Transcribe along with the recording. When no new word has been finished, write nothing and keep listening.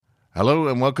Hello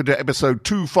and welcome to episode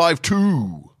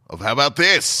 252 of How About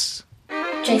This?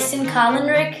 Jason, Carl and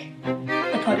Rick,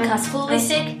 the podcast fully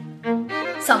sick.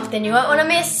 Something you won't want to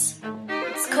miss.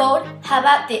 It's called How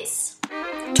About This?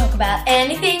 Talk about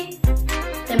anything.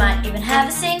 They might even have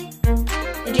a sing.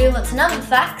 They do lots of other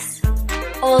facts,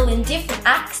 all in different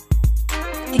acts.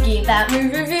 They give out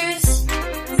movie reviews.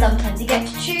 Sometimes you get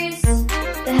to choose.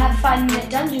 They have a 5-minute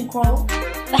dungeon crawl.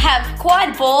 They have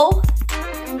quite a ball.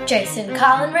 Jason,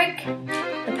 Carl and Rick,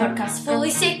 the podcast fully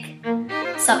sick.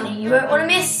 Something you won't want to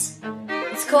miss.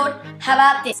 It's called How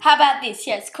About This? How About This?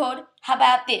 Yeah, it's called How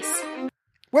About This?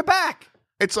 We're back.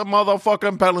 It's a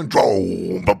motherfucking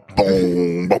palindrome.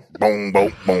 Boom, boom, boom,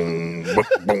 boom, boom,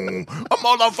 boom. A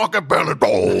motherfucking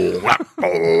palindrome.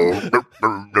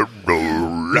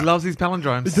 He loves his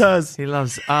palindromes. He does. He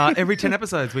loves every 10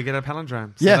 episodes we get a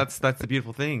palindrome. So Yeah. that's the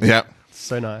beautiful thing. Yeah.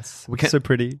 So nice. We can- So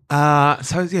pretty.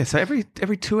 So every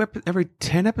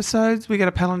 10 episodes we get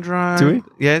a palindrome. Do we?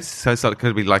 Yes. So it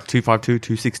could be like 252,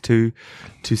 262,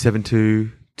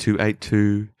 272,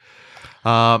 282.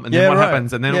 And then Yeah, what right.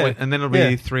 happens? And then Yeah. it'll be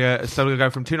Yeah. 30. So we'll go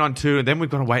from 292, and then we've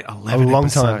got to wait 11 long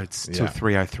time. episodes Yeah. till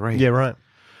 303. Yeah, right.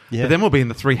 Yeah. But then we'll be in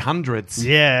the 300s.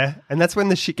 Yeah. And that's when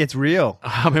the shit gets real.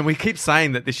 I mean, we keep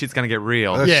saying that this shit's going to get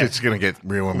real. That Yeah. shit's going to get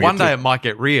real when we One get day to, it might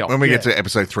get real. when we get to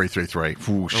episode 333.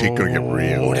 Ooh, shit going to get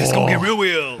real. It's going to get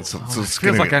real. It's Feels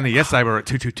gonna like get- only yesterday we were at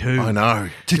 222. I know.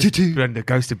 And the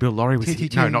ghost of Bill Laurie was here.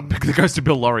 No, not the ghost of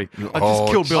Bill Laurie. I just Oh,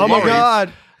 killed Bill Oh my Laurie.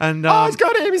 God. And Oh, he's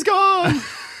got him. He's gone.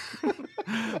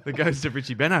 the ghost of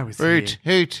Richie Benno was Hoot,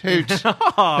 here. hoot, hoot.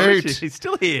 Oh, Hoot. Richie, he's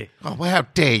still here. Oh, well, how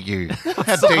dare you?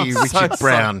 How dare you, so Richard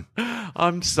Brown?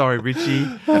 I'm sorry, Richie.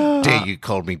 How dare you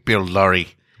call me Bill Laurie?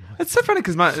 It's so funny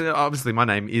because obviously my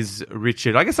name is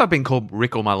Richard. I guess I've been called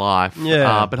Rick all my life.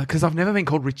 Yeah. But because I've never been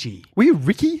called Richie. Were you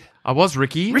Ricky? I was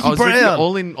Ricky. Ricky I was Ricky. Brown.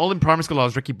 All in primary school I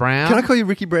was Ricky Brown. Can I call you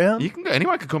Ricky Brown? You can go.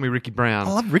 Anyone can call me Ricky Brown.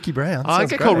 I love Ricky Brown. I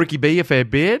Sounds get great. called Ricky B a fair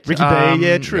bit. Ricky B.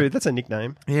 Yeah, true. That's a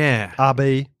nickname. Yeah.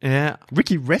 RB. Yeah.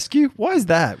 Ricky Rescue? Why is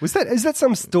that? Is that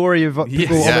some story of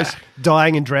people Yes. almost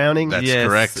dying and drowning? That's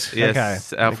correct.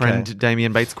 Yes, Okay. our Okay. friend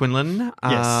Damien Bates Quinlan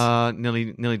Yes.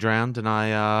 nearly drowned, and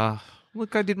I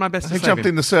did my best to He save jumped him.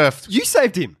 in the surf. You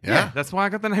saved him. Yeah. That's why I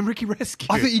got the name Ricky Rescue.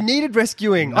 I thought you needed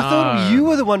rescuing. I thought No. you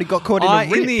were the one who got caught in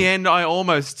a rip. In the end, I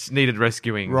almost needed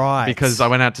rescuing, Right. Because I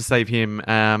went out to save him,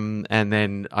 and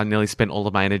then I nearly spent all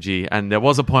of my energy. And there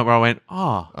was a point where I went,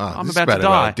 I'm this is about to a bad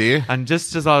die. idea. And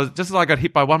just as I got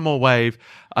hit by one more wave,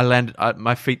 I landed.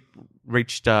 My feet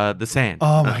reached the sand.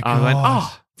 Oh, my I went,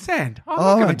 God. sand. I'm Oh,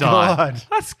 not my going to die. God.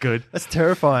 That's good. That's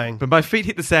terrifying. But my feet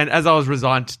hit the sand as I was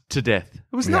resigned to death.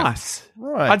 It was Yeah. nice.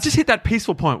 Right. I just hit that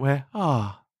peaceful point where,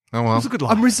 Oh, it well. was a good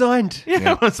life. I'm resigned.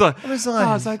 yeah, I was like, I'm resigned.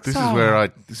 I was like, This so-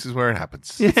 is where it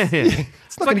happens. Yeah.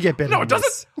 It's not going to get better. No, than it doesn't.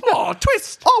 this. Oh,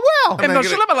 twist. Oh, wow. And they no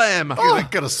get it- Shalamalam. They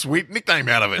got a sweet nickname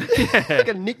out of it. I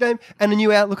got a nickname and a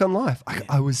new outlook on life.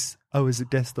 I was at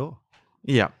death's door.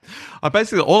 Yeah.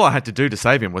 Basically, all I had to do to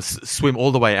save him was swim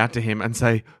all the way out to him and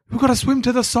say, we've got to swim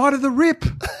to the side of the rip.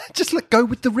 Just let go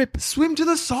with the rip. Swim to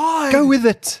the side. Go with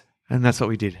it. And that's what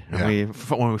we did. Yeah. And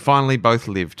when we finally both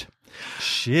lived.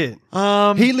 Shit.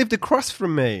 He lived across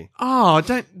from me. Oh,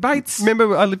 Bates.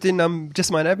 Remember, I lived in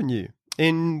Jessamine Avenue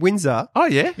in Windsor. Oh,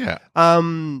 yeah. Yeah.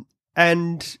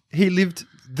 And he lived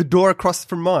the door across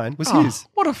from mine was Oh, his.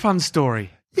 what a fun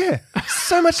story. Yeah.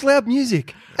 So much loud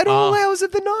music at all hours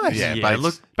of the night. Yeah, Yeah, Bates.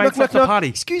 look, Bates Knock, likes knock, knock. to party.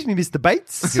 Excuse me, Mr.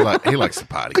 Bates. He likes to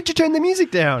party. Could you turn the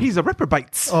music down? He's a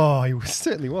reprobates. Oh, he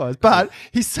certainly was. But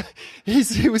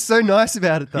he was so nice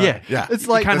about it, though. Yeah. Yeah. It's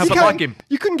You like can't help but like him.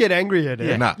 You couldn't get angry at it.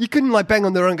 Yeah. No. You couldn't like bang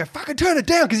on the door and go, fucking turn it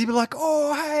down, because he'd be like,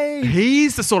 oh, hey.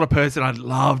 He's the sort of person I'd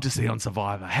love to see on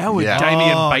Survivor. How would Yeah.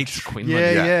 Damien Oh, Bates Quinlan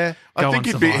yeah. I go think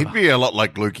on he'd be Survivor? a lot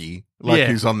like Lukey, like Yeah.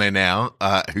 who's on there now,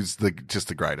 who's just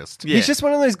the greatest. Yeah. He's just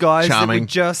one of those guys that Charming. would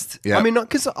just, Yeah. I mean,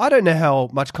 because I don't know how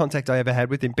much contact I ever had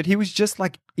with him, but he was just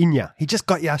like in ya. He just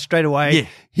got ya straight away. Yeah.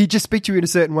 He'd just speak to you in a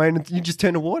certain way and you just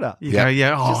turn to water. You Yeah. go,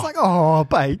 yeah. Oh, Just like, oh,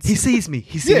 Bates. he sees me.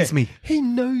 He Yeah. sees me. He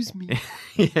knows me.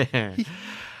 Yeah.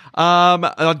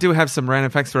 I do have some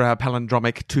random facts for our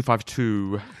palindromic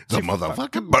 252. The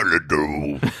motherfucking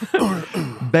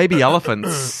bullet. Baby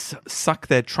elephants suck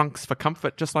their trunks for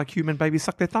comfort, just like human babies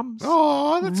suck their thumbs.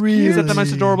 Oh, that's Really? Is that the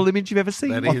most adorable image you've ever seen?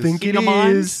 That I is. think In it your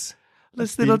mind? is.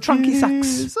 This little trunky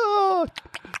sucks. Oh,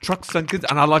 Trucks and kids.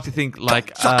 And I like to think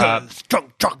like Suckers,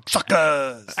 trunk trunk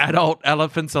suckers. Adult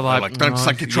elephants are like, don't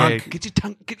suck your trunk. Get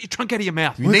your trunk out of your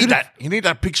mouth. You need that. You need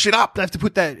that. Pick shit up. They have to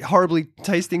put that horribly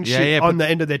tasting Yeah, shit yeah, on but- the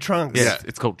end of their trunks. Yeah,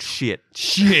 it's called shit.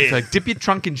 Shit. So dip your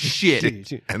trunk in shit.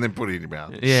 And then put it in your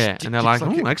mouth. Yeah, and they're like,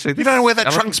 actually, You don't know where that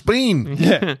elephant- trunk's been.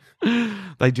 Yeah.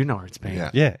 They do know where it's been. Yeah.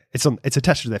 Yeah. It's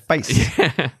attached to their face. They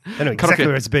know Cut off exactly your-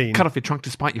 where it's been. Cut off your trunk to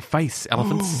spite your face,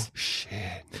 elephants.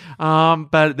 Shit.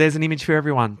 But there's an image for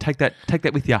everyone. Take that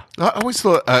with you. I always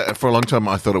thought, for a long time,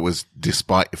 I thought it was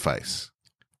despite your face.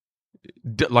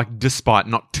 Like despite,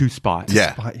 not to spite.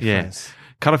 Yeah. Bite your Yeah. face.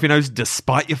 Cut off your nose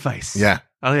despite your face. Yeah.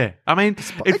 Oh yeah. I mean,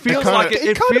 it feels kinda- like it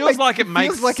kinda feels like it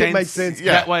makes feels like sense, it makes sense.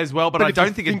 Yeah. that way as well. But But I if you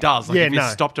don't think it think- does. Like yeah, if you no.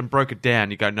 stopped and broke it down,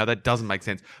 you go, no, that doesn't make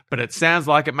sense. But it sounds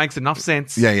like it makes enough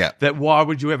sense. Yeah, yeah. That why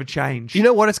would you ever change? You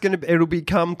know what? It'll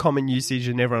become common usage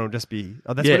and everyone will just be,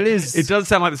 oh, that's Yeah, what it is. It does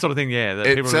sound like the sort of thing. Yeah. That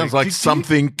It people are sounds like "Do you-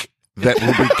 something that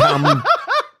will become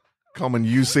common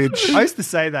usage. I used to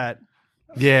say that.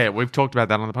 Yeah, we've talked about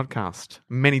that on the podcast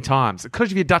many times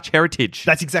because of your Dutch heritage.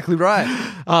 That's exactly right.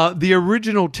 The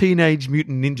original Teenage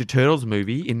Mutant Ninja Turtles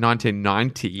movie in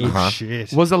 1990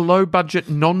 Shit. was a low-budget,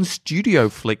 non-studio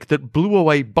flick that blew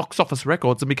away box office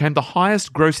records and became the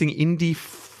highest-grossing indie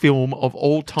film of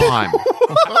all time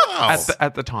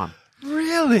at the time.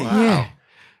 Really? Yeah,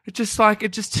 it just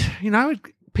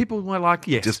people were like,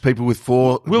 yes, Just people with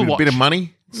We'll a bit of watch.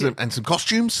 money and some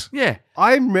costumes. yeah,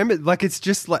 I remember, like, it's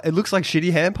just like, it looks like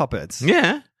shitty hand puppets.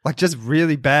 yeah. Like, just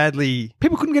really badly.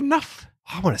 People couldn't get enough.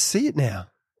 I want to see it now.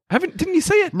 Didn't you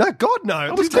see it? No, God, no.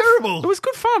 It was good- terrible. It was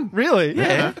good fun. Really?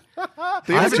 Yeah. The I OG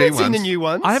haven't seen ones. the new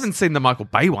ones. I haven't seen the Michael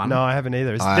Bay one. No, I haven't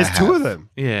either. I There's two of have. them.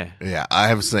 Yeah. Yeah, I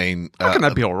have seen. I reckon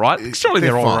they'd be all right. Surely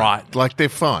they're all fine. right. Like they're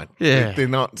fine. Yeah. They're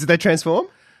not. Did they transform?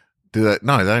 No,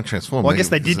 they don't transform. Well, I guess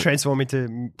they did transform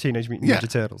into Teenage Mutant Yeah. Ninja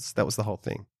Turtles. That was the whole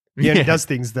thing. He only Yeah. does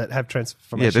things that have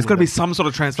transformation. Yeah, there's got to in be them. some sort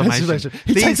of transformation.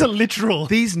 He takes a literal.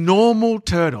 These normal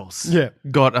turtles Yeah.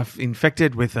 got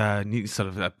infected with a new sort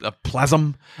of a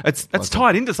plasm. It's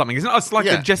tied into something, isn't it? It's like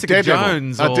Yeah, the Jessica Daredevil.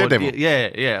 Jones. Daredevil.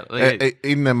 Yeah.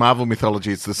 In the Marvel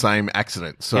mythology, it's the same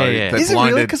accident. So Yeah. they're Is it really?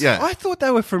 blinded. Because yeah. I thought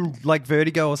they were from like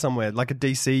Vertigo or somewhere, like a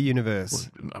DC universe.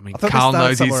 I mean, I thought they Carl started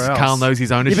knows somewhere else. his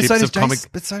Yeah, ownerships but so does of comic. Jason.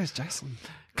 But so does Jason.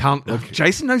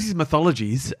 Jason knows his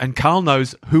mythologies, and Carl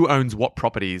knows who ams what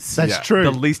properties. That's Yeah. true.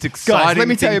 The least exciting. Guys, let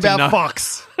me tell you thing to about know.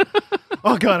 Fox.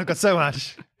 Oh God, I've got so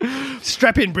much.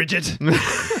 Strap in, Bridget. Am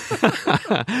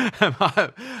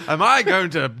I going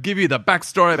to give you the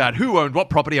backstory about who owned what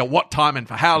property at what time and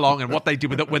for how long and what they did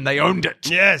with it when they owned it?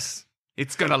 Yes.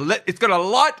 It's gonna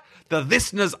light the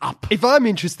listeners up. If I'm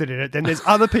interested in it, then there's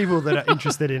other people that are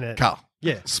interested in it. Carl.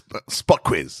 Yeah. Spot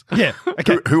quiz. Yeah.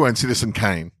 Okay. Who owns Citizen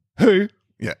Kane? Who?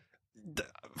 Yeah.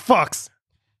 Fox.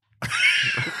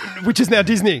 Which is now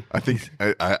Disney. I think.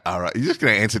 All right. You're just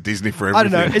going to answer Disney for I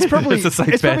don't everything. know. It's probably It's a safe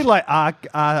it's probably bet.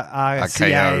 like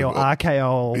RCA or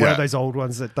RKO or one Yeah. of those old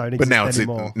ones that don't But exist now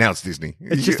anymore. it's Disney.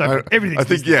 It's just open. Everything's I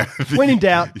think Disney. yeah. When in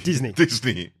doubt, Disney.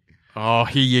 Disney. Oh,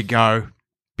 here you go.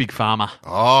 Big Pharma.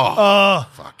 Oh, Oh,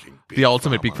 fucking big The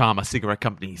ultimate pharma. Big Pharma cigarette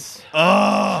companies.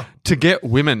 oh. To get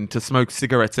women to smoke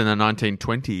cigarettes in the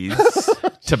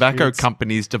 1920s, tobacco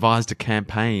companies devised a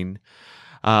campaign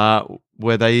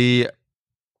where they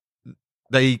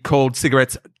called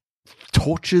cigarettes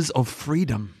torches of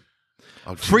freedom.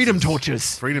 Oh, Freedom Jesus.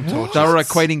 torches. Freedom torches. They were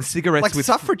equating cigarettes Like with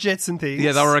suffragettes and things.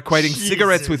 Yeah, they were equating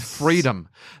cigarettes with Jesus. freedom.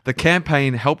 The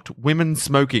campaign helped women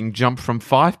smoking jump from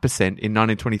 5% in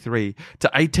 1923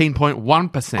 to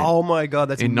 18.1% Oh my God,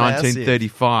 that's in massive.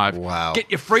 1935. Wow.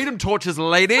 Get your freedom torches,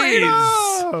 ladies.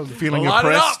 Freedom! Feeling Light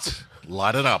it oppressed?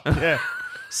 Light it up. Yeah.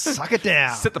 Suck it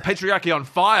down. Set the patriarchy on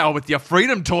fire with your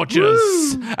freedom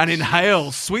torches and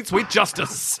inhale sweet, sweet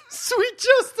justice. Sweet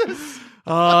justice.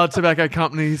 Oh, tobacco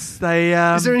companies. They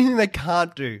Is there anything they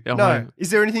can't do? Oh, No. my- Is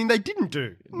there anything they didn't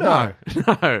do? No.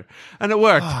 no. And it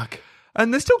worked. Fuck.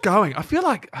 And they're still going. I feel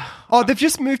like Oh, they've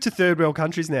just moved to third world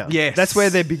countries now. Yes. That's where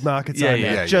their big markets Yeah, are yeah,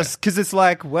 now. yeah. Just because it's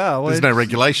like, wow. There's no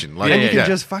regulation. Like, And you Yeah. can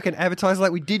just fucking advertise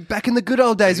like we did back in the good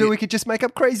old days where we could just make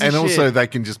up crazy and shit. also they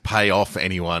can just pay off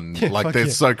anyone. like fuck they're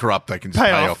yeah. so corrupt they can just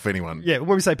pay off anyone. Yeah,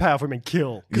 when we say pay off, we mean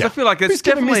kill. Because I feel like it's Who's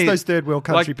gonna miss definitely those third world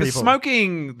country like the people?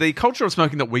 smoking, the culture of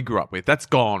smoking that we grew up with. That's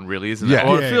gone, really, isn't Yeah. it?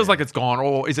 Or Yeah, it feels yeah. like it's gone,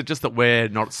 or is it just that we're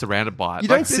not surrounded by it? You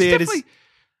Like, don't there's see it. definitely-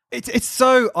 It's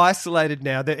so isolated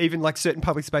now that even like certain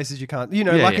public spaces you can't. You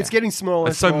know, Yeah, like yeah. it's getting smaller.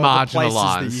 It's and so smaller, the places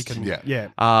marginalised. that you can. Yeah.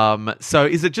 Yeah. So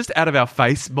is it just out of our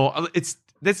face more?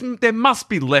 There must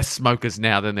be less smokers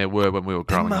now than there were when we were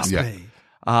There growing must up. Yeah. be.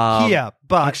 Here,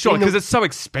 but Like, sure, in the- because it's so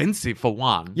expensive for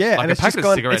one. yeah, like and a it's just packet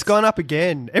gone. of cigarettes. It's gone up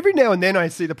again. Every now and then I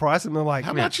see the price and I'm like,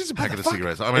 How much is a packet of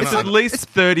cigarettes? I mean, It's at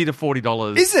least $30 to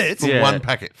 $40. Is it? For one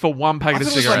packet? For one packet I of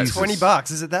thought it was like cigarettes.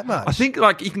 $20. Is it that much? I think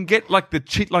like you can get like the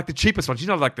cheapest ones. You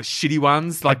know, like the shitty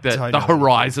ones, like don't the know.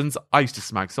 Horizons. I used to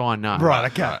smoke, so I know.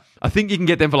 Right, okay. I think you can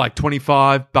get them for like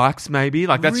 $25, maybe.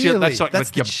 Like that's Really? that's like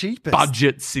That's the your cheapest.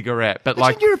 budget cigarette. But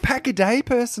Imagine like, you're a pack a day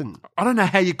person. I don't know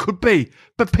how you could be,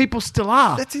 but people still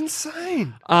are. That's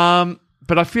insane.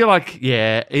 But I feel like,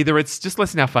 yeah, either it's just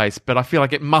less in our face, but I feel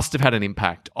like it must have had an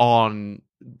impact on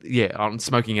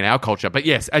smoking in our culture. But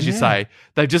yes, as you say,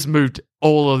 they've just moved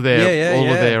all of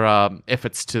their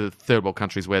efforts to third world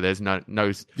countries where there's no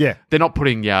Yeah. they're not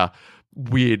putting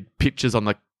weird pictures on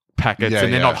the packets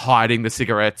and they're not hiding the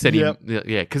cigarettes anymore.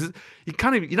 Yeah, because you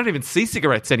don't even see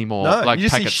cigarettes anymore. No, like you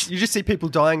just packets. see, you just see people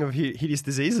dying of hideous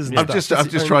diseases. And I've stuff.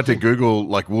 just tried to Google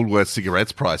like Woolworths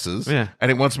cigarettes prices, Yeah.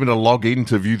 and it wants me to log in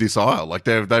to view this aisle. Like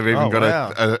they've even got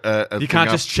a You thing can't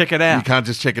up. just check it out. You can't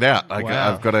just check it out. Like,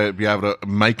 Wow. I've got to be able to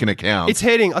make an account. It's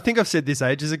heading. I think I've said this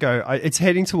ages ago. It's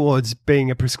heading towards being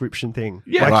a prescription thing.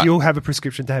 Yeah. like Right. you'll have a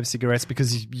prescription to have cigarettes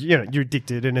because you're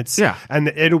addicted, and it's Yeah. and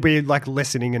it'll be like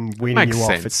lessening and weaning Makes you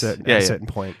off sense. at Yeah, a yeah. certain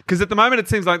point. Because at the moment, it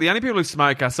seems like the only people who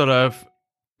smoke are sort of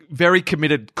very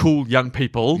committed, cool young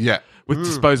people Yeah. with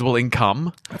disposable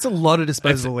income. That's a lot of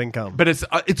disposable income. But it's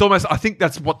almost. I think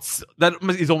that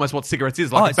is almost what cigarettes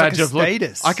is, like Oh, a it's like badge a of look,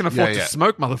 status. I can afford Yeah, to yeah.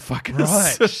 smoke,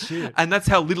 motherfuckers. Right, shit. And that's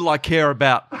how little I care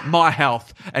about my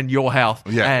health and your health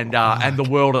Yeah. and the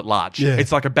world at large. Yeah.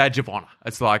 It's like a badge of honor.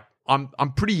 It's like I'm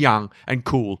pretty young and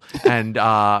cool and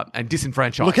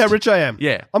disenfranchised. Look how rich I am.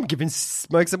 Yeah. I'm giving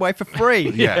smokes away for free.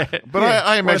 Yeah, but Yeah.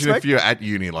 I imagine Wanna if you're at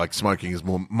uni, like smoking is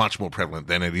much more prevalent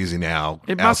than it is in our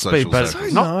It our must be, social but circles.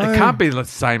 it's not, No. it can't be the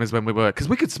same as when we were, because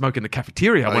we could smoke in the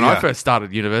cafeteria when I yeah. first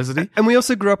started university. And we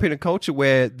also grew up in a culture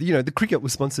where the cricket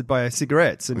was sponsored by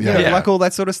cigarettes and Yeah. like all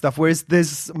that sort of stuff. Whereas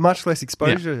there's much less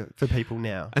exposure for people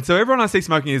now. And so everyone I see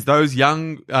smoking is those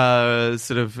young,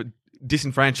 sort of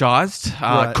disenfranchised,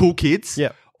 Right. cool kids,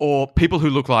 Yep. or people who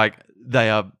look like they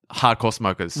are hardcore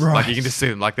smokers. Right. Like you can just see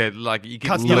them, like they're like you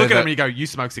Can't look stop. at them and you go, "You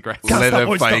smoke cigarettes." Can't stop, Leather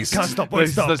boy, stop. face. Can't stop, boy,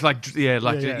 There's, stop. there's like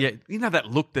Yeah. you know that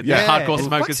look that Yeah. hardcore It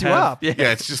smokers fucks you have. up. Yeah.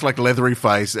 Yeah, it's just like leathery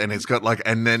face, and it's got like,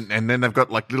 and then they've got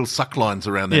like little suck lines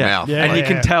around their Yeah. mouth. Yeah. And you Like,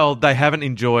 can tell they haven't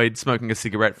enjoyed smoking a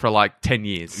cigarette for like 10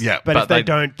 years. Yeah. But if they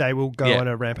don't, they will go Yeah. on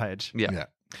a rampage. Yeah.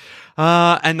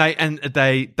 yeah. And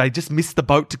they just missed the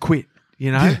boat to quit.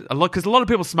 You know, because a lot of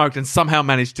people smoked and somehow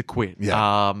managed to quit.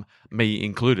 Yeah. Me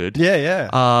included.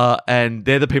 Yeah. And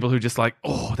they're the people who just like,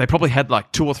 they probably had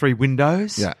like 2 or 3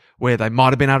 windows Yeah. where they might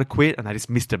have been able to quit, and they just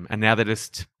missed them, and now they're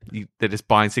just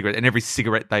buying cigarettes, and every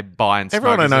cigarette they buy and smoke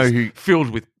Everyone I is know just who- filled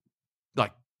with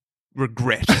like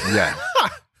regret. Yeah.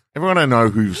 Everyone I know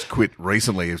who's quit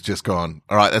recently has just gone,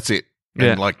 all right, that's it. And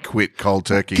Yeah. like quit cold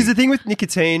turkey. Because the thing with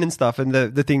nicotine and stuff, and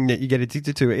the thing that you get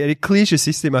addicted to, it clears your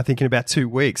system, I think, in about 2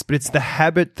 weeks. But it's the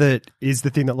habit that is the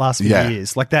thing that lasts for Yeah.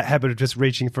 years. Like that habit of just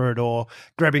reaching for it or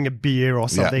grabbing a beer or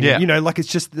something. Yeah. You know, like it's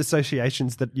just the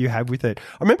associations that you have with it.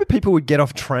 I remember people would get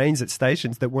off trains at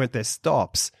stations that weren't their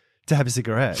stops to have a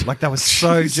cigarette. Like that was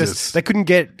so Jesus. they couldn't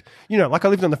get, like I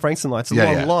lived on the Frankston line, it's a Yeah,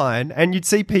 long yeah. line, and you'd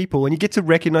see people and you get to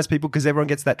recognize people because everyone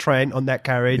gets that train on that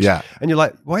carriage. Yeah. And you're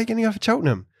like, why are you getting off at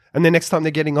Cheltenham? And then next time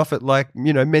they're getting off at like,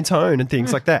 Mentone and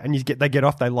things like that. And they get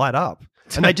off, they light up.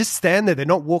 And they just stand there. They're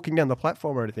not walking down the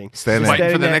platform or anything. Stand Just there. Waiting for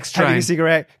standing the there, next having train. a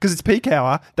cigarette. Because it's peak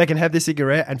hour. They can have their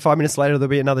cigarette and 5 minutes later there'll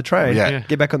be another train. Yeah. Yeah.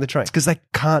 Get back on the train. Because they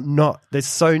can't not. They're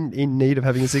so in need of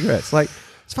having a cigarette. It's like,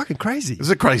 it's fucking crazy. It's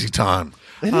a crazy time.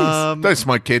 It is. Don't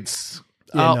smoke, kids.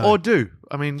 Yeah, no. Or do.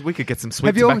 I mean, we could get some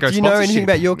sweet do tobacco you know anything sponsorship.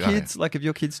 about your Yeah. kids? Like, have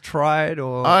your kids tried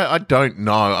or? I don't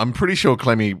know. I'm pretty sure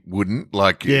Clemmy wouldn't.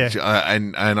 Like, Yeah.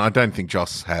 and I don't think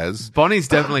Joss has. Bonnie's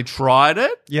definitely tried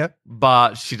it, yeah.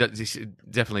 but she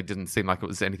definitely didn't seem like it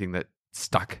was anything that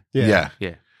stuck. Yeah.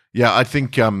 Yeah. Yeah, I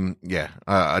think, I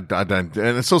don't.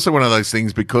 And it's also one of those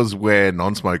things because we're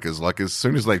non-smokers, like as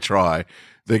soon as they try,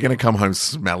 they're going to come home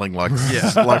smelling like,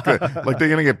 like they're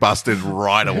going to get busted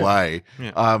right away.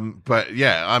 Yeah. But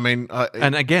yeah, I mean,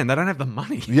 And again, they don't have the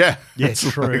money. yeah. Yeah, it's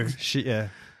true. like- Shit, yeah.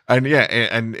 and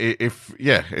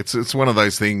it's one of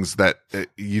those things that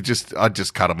I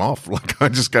just cut them off. Like I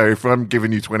just go, if I'm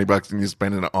giving you $20 and you're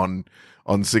spending it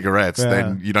on cigarettes,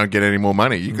 then you don't get any more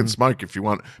money. You can smoke if you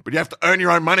want, but you have to earn your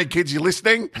own money, kids. You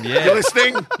listening? Yeah. You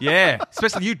listening? Yeah.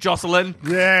 Especially you, Jocelyn.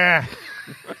 Yeah.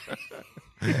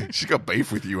 She got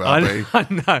beef with you, I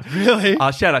RB. know. Really?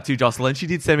 Shout out to Jocelyn. She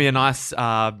did send me a nice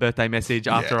birthday message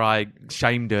after I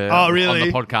shamed her Oh, really? on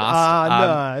the podcast.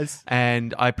 Ah, nice.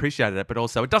 And I appreciated it, but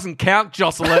also it doesn't count,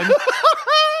 Jocelyn.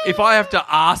 if I have to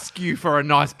ask you for a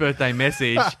nice birthday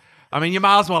message, I mean, you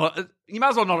might as well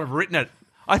not have written it.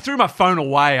 I threw my phone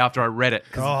away after I read it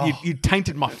because you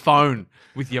tainted my phone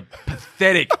with your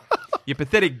pathetic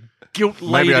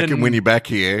guilt-laden. Maybe I can win you back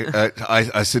here.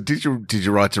 I said, did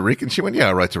you write to Rick? And she went, yeah,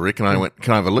 I wrote to Rick. And I went,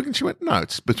 can I have a look? And she went, no,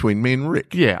 it's between me and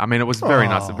Rick. Yeah, I mean, it was very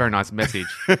nice, a very nice message.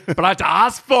 But I had to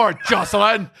ask for it,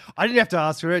 Jocelyn. I didn't have to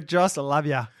ask for it. Joss, I love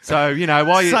you. So,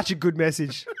 while you Such a good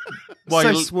message. While So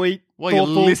you're- sweet. while you're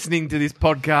thoughtful. listening to this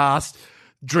podcast,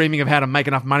 dreaming of how to make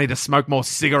enough money to smoke more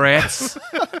cigarettes,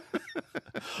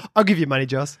 I'll give you money,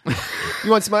 Joss.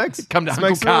 You want smokes? Come to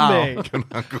smokes Uncle from me.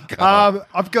 Uncle Carl.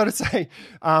 I've got to say,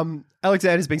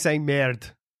 Alexander's been saying merde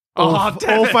Oh, all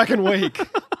damn it. fucking week.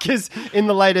 Because in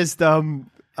the latest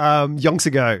yonks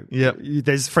ago, Yep.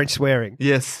 there's French swearing.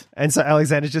 yes, And so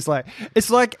Alexander's just like, it's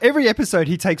like every episode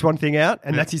he takes one thing out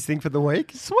and that's his thing for the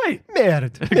week. sweet.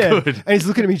 Merde. Good. And he's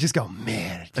looking at me just going,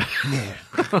 merde.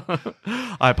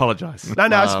 I apologise. No,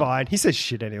 it's fine. He says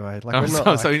shit anyway. Like, we're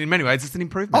not So like- in many ways, it's an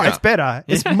improvement. oh, it's better.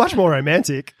 It's much more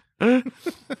romantic.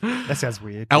 That sounds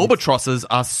weird. Albatrosses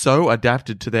are so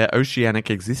adapted to their oceanic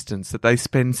existence that they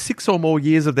spend 6 or more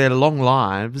years of their long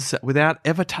lives without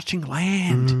ever touching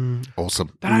land.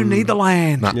 Awesome. They don't need the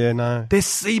land. Yeah, no. They're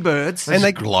seabirds. And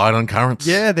they- glide on currents.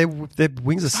 Yeah, their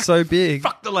wings are so big.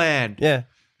 Fuck the land. Yeah.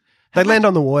 They land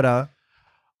on the water.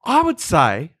 I would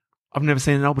say I've never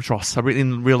seen an albatross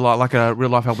in real life, like a real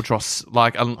life albatross,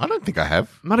 like I don't think I have.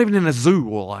 not even in a zoo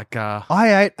or like.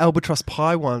 I ate albatross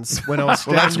pie once when I was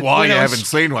Well, that's stranded- why when you I was haven't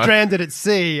seen one. Stranded at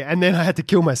sea, and then I had to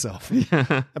kill myself.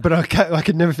 But I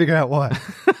could never figure out why.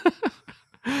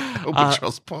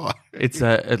 Albatross pie. It's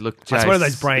a look. It's one of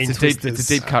those Jace, brain it's a twisters.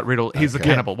 deep cut riddle. He's the Okay.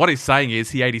 cannibal. What he's saying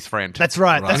is he ate his friend. That's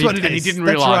right. That's And what it is. and he didn't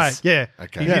That's realise. right. Yeah.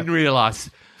 Okay. He didn't realise.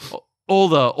 All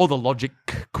the logic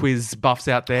quiz buffs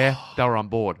out there, they were on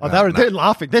board. Oh, they're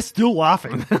laughing. They're still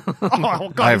laughing. Oh,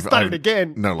 God, I've done it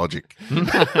again. No logic.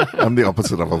 I'm the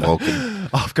opposite of a Vulcan.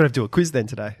 Oh, I've got to do a quiz then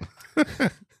today.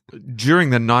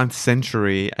 During the 9th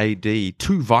century AD,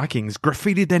 2 Vikings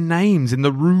graffitied their names in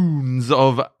the ruins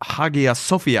of Hagia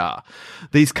Sophia.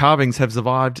 These carvings have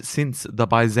survived since the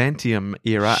Byzantium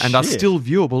era and are Shit. still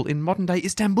viewable in modern-day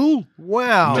Istanbul.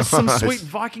 Wow. Just some Nice. sweet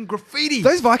Viking graffiti.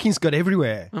 Those Vikings got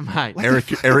everywhere. Mate.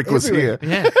 Eric was here.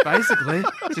 Yeah, basically.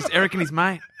 Just Eric and his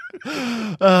mate.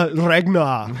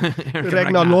 Ragnar.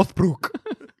 Ragnar Lothbrok.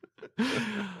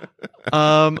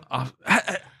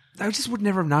 They just would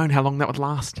never have known how long that would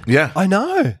last. Yeah. I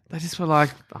know. They just were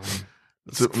like,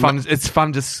 So- it's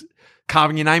fun just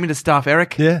carving your name into stuff,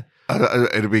 Eric. Yeah.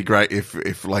 It'd be great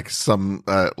if like some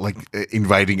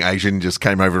invading Asian just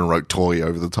came over and wrote toy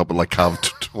over the top of like carved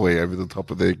toy over the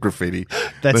top of their graffiti.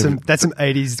 That's some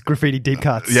 80s graffiti deep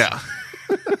cuts. Yeah.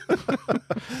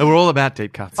 We're all about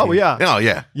deep cuts. Oh, here. we are. Oh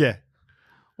yeah. Yeah.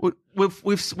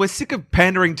 We're sick of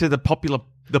pandering to the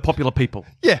popular people,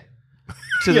 Yeah.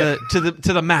 to Yeah.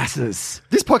 the masses.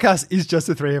 This podcast is just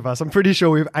the three of us. I'm pretty sure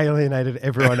we've alienated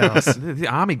everyone else. The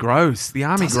army grows. The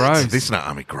army grows. This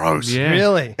army grows. Yeah.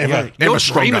 Really? Ever You're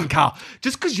stronger. dreaming, Carl.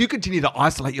 Just because you continue to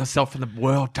isolate yourself from the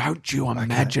world, don't you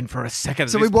imagine for a second.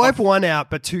 So this we wipe pod- one out,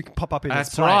 but 2 pop up in its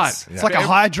That's place. right. It's like a Yeah.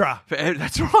 hydra.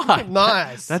 That's right.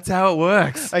 Nice. That's how it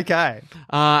works. Okay.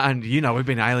 And we've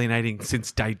been alienating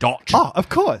since day dot. Oh, of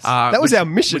course. That was which- our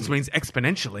mission. Which means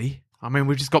exponentially. I mean,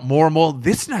 we've just got more and more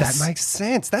listeners. That makes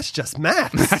sense. That's just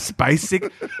maths. That's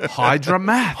basic Hydra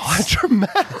maths. Hydra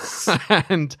maths.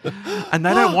 and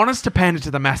they don't want us to pander to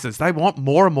the masses. They want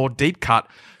more and more deep cut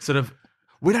sort of.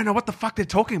 We don't know what the fuck they're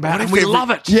talking about, and we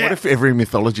love it. What if every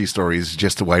mythology story is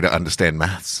just a way to understand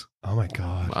maths? Oh, my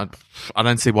God. I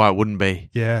don't see why it wouldn't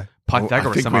be. Yeah.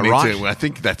 Pythagoras, am I right? I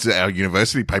think that's our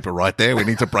university paper right there. We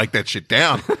need to break that shit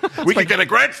down. We can get a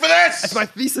grant for this. That's my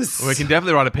thesis. We can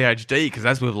definitely write a PhD because,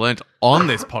 as we've learnt on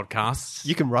this podcast,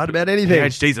 You can write about anything.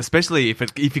 PhDs, especially if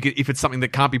it's something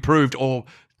that can't be proved or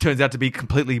turns out to be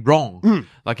completely wrong.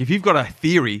 Like if you've got a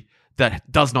theory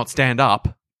that does not stand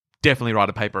up, definitely write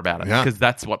a paper about it Yeah. because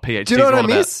that's what PhDs Do you know are what I all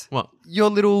about. miss? What?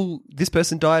 This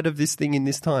person died of this thing in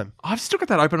this time. I've still got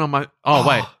that open on my. Oh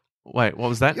wait, what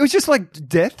was that? It was just like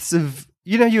deaths of,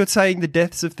 you were saying the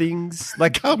deaths of things.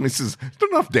 Like, Oh, Mrs. Not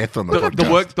enough death on the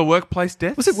podcast. The workplace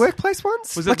deaths. was it workplace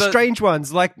ones? Was it like the- strange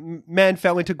ones, like man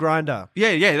fell into grinder.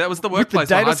 Yeah, that was the workplace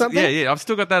date one. or something? Yeah, I've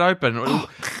still got that open.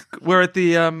 We're at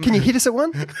the Can you hit us at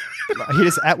one? Hit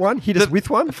us at one? Hit us with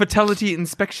one? fatality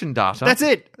inspection data. That's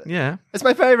it. Yeah. That's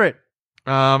my favorite.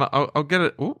 I'll get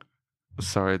it. Ooh.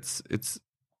 Sorry, it's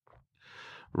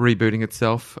rebooting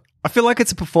itself. I feel like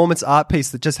it's a performance art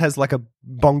piece that just has like a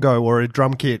bongo or a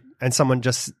drum kit and someone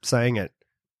just saying it.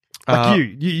 Like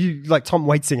you like Tom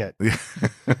Waitsing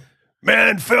it.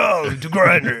 Man fell to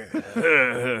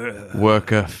grinder.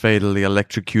 Worker fatally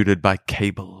electrocuted by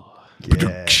cable.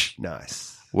 Yeah,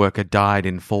 nice. Worker died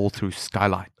in fall through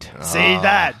skylight. See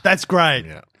that? That's great.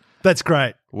 Yeah. That's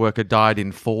great. Worker died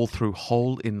in fall through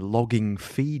hole in logging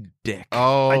feed deck.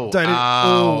 Oh, I don't.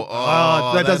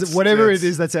 That doesn't. Whatever it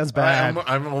is, that sounds bad.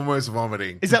 I'm almost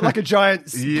vomiting. Is that like a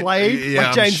giant blade? Yeah,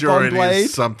 like James I'm sure Bond it blade?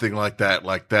 is something like that.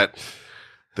 Like that.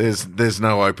 There's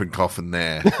no open coffin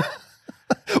there.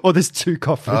 Or there's two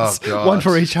coffins, Oh, God. one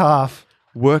for each half.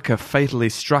 Worker fatally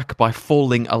struck by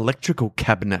falling electrical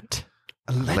cabinet.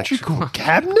 Electrical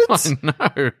cabinets? I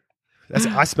know.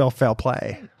 I smell foul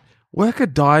play. Worker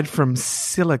died from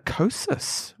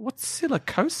silicosis. What's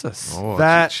silicosis? Oh,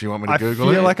 That you want me to I Google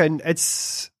feel it? like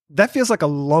that feels like a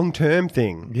long-term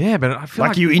thing. Yeah, but I feel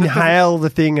Like you that doesn't- inhale the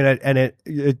thing and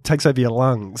it takes over your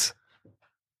lungs.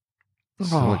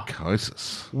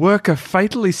 Silicosis. Worker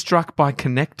fatally struck by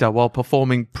connector while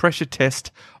performing pressure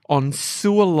test on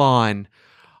sewer line.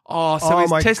 Oh, so Oh he's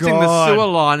my testing God. the sewer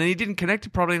line and he didn't connect it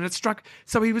properly and it struck.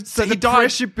 So he So he the died.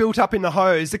 pressure built up in the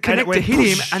hose. The and it connector went hit him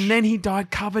whoosh. and then he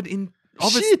died covered in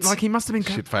Shit. like he must have been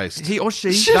Shit-faced. He or she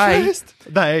they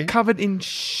Shit-faced. They. covered in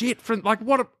shit from like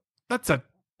what a That's a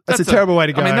terrible way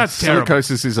to go. I mean that's terrible.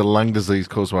 Silicosis is a lung disease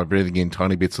caused by breathing in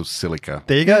tiny bits of silica.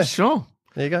 There you go. Yeah, sure.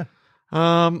 There you go.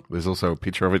 There's also a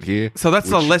picture of it here. So that's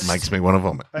the which less makes me want to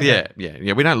vomit. Yeah.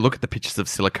 We don't look at the pictures of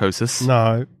silicosis.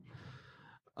 No.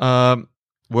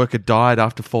 Worker died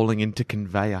after falling into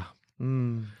conveyor.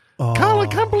 Carl, I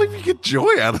can't believe you get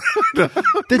joy out of it.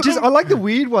 They're just. I like the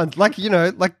weird ones. Like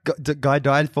the guy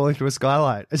died falling through a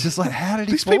skylight. It's just like, how did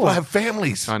he These fall? people have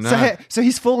families. I know. So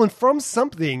he's fallen from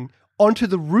something onto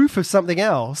the roof of something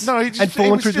else and he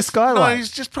fallen was through the just- skylight. No, he's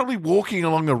just probably walking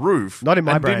along a roof. Not in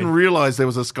my and brain. didn't realize there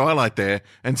was a skylight there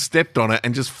and stepped on it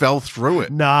and just fell through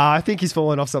it. Nah, I think he's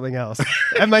fallen off something else.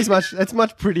 It's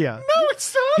much prettier. No,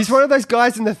 it's not. He's one of those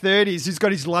guys in the 30s who's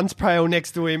got his lunch pail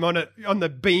next to him on the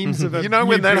beams of a You know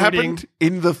when new that building. happened?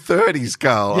 In the 30s,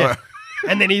 Carl. Yeah.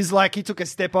 And then he took a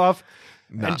step off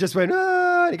and just went,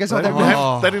 and he goes, They that didn't, roof.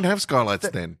 have, they didn't have skylights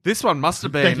then. This one must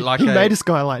have been like he made a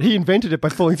skylight. He invented it by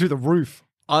falling through the roof.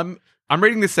 I'm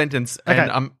reading this sentence and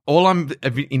Okay. all I'm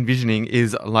envisioning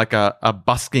is like a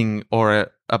busking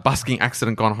or a busking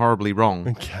accident gone horribly wrong.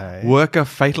 Okay. Worker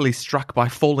fatally struck by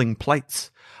falling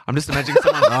plates. I'm just imagining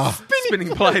someone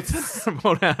spinning plates.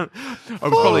 Fall down. Or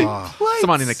probably plates.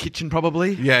 someone in the kitchen,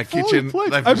 probably. Yeah, kitchen.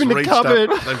 plates. They've Open the just reached cupboard.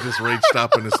 up. They've just reached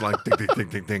up and it's like ding, ding,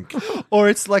 ding, ding, ding. Or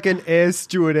it's like an air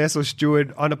stewardess or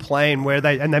steward on a plane where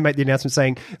they make the announcement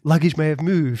saying luggage may have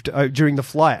moved during the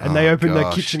flight, and they open the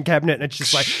gosh. kitchen cabinet and it's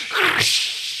just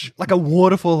like a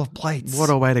waterfall of plates. What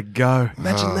a way to go.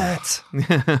 Imagine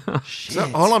that.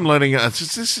 So all I'm learning, it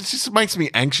just makes me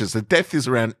anxious. The death is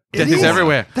around. Death It is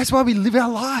everywhere. That's why we live our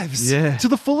lives Yeah. to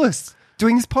the fullest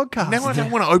doing this podcast. Now I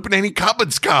don't want to open any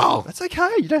cupboards, Carl. That's okay.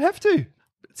 You don't have to.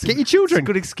 Get your children. It's a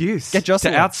good excuse Get to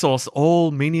Jocelyn. outsource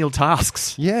all menial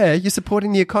tasks. Yeah, you're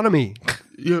supporting the economy.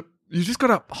 You just got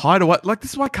to hide away. Like,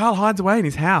 this is why Carl hides away in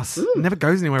his house. Never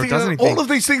goes anywhere. Does anything. All of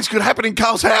these things could happen in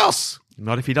Carl's house.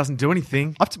 Not if he doesn't do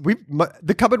anything.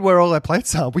 The cupboard where all our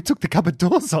plates are, we took the cupboard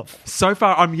doors off. So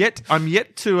far, I'm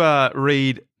yet to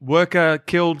read worker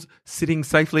killed sitting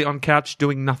safely on couch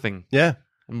doing nothing. Yeah.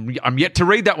 I'm yet to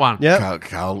read that one. Yeah.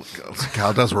 Carl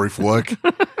does roof work.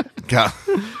 Carl.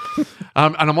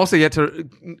 And I'm also yet to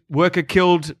worker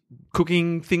killed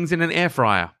cooking things in an air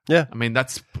fryer. Yeah. I mean,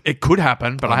 it could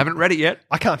happen, but I haven't read it yet.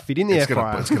 I can't fit in the air It's gonna-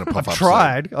 fryer. it's gonna pop I've up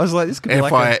tried. I was like, this could be Air like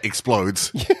fryer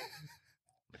explodes.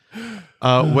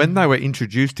 When they were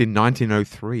introduced in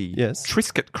 1903, Yes.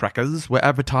 Triscuit crackers were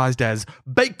advertised as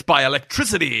baked by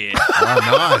electricity.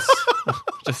 Oh, nice.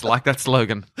 Just like that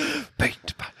slogan.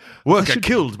 baked by Worker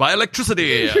killed by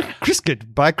electricity.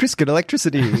 Triscuit by Triscuit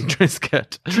Electricity.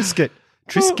 Triscuit.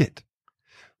 Triscuit.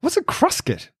 What's a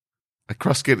crusket? A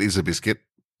crusket is a biscuit.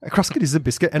 A crusket is a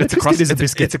biscuit, and It's a Triscuit is a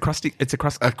biscuit. It's a crusty. It's a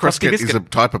crust. A crusty crusket biscuit. is a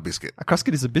type of biscuit. A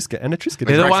crusket is a biscuit, and a Triscuit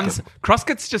They're is a the biscuit. ones.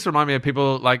 Cruscuts just remind me of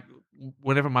people like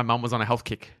whenever my mum was on a health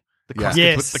kick. The Yeah. cruscuts,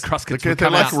 Yes. the cruscuts They're would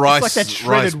come like out. rice, It's like that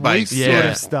shredded wheat rice-based. sort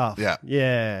Yeah. of stuff. Yeah.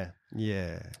 Yeah.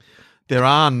 Yeah. There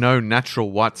are no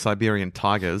natural white Siberian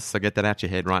tigers, so get that out your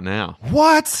head right now.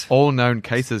 What? All known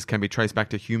cases can be traced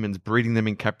back to humans breeding them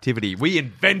in captivity. We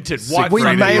invented Sick white We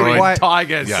Friendly made Siberian white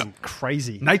tigers. Yeah.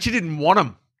 Crazy. Nature didn't want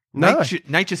them. No.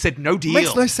 Nature said no deal.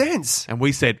 Makes no sense. And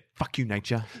we said, fuck you,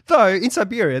 nature. Though in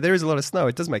Siberia there is a lot of snow.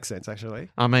 It does make sense actually.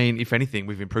 I mean, if anything,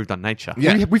 we've improved on nature.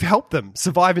 Yeah. We've helped them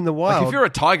survive in the wild. Like if you're a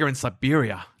tiger in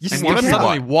Siberia You and stick you're out.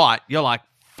 suddenly white, you're like,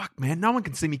 fuck, man, no one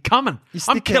can see me coming. You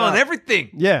I'm stick killing out. everything.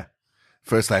 yeah.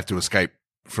 First, they have to escape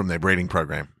from their breeding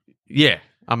program. Yeah.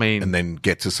 I mean, and then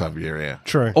get to Siberia.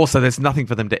 True. also, there's nothing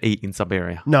for them to eat in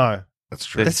Siberia. No. That's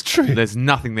true. That's true. There's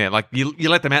nothing there. Like you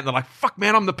let them out, and they're like, "Fuck,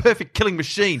 man, I'm the perfect killing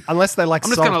machine." Unless they like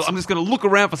I'm just gonna look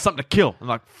around for something to kill. I'm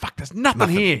like, "Fuck, there's nothing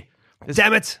here."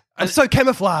 Damn it. I'm so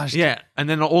camouflaged. Yeah, and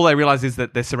then all they realize is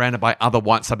that they're surrounded by other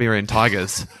white Siberian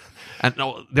tigers, and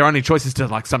their only choice is to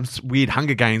like some weird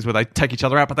Hunger Games where they take each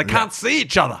other out, but they can't see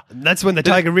each other. That's when the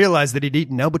tiger realized that he'd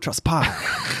eaten albatross pie.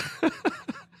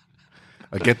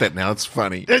 I get that now. It's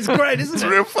funny. It's great, isn't It's it?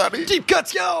 real funny. Deep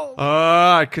cuts, yo.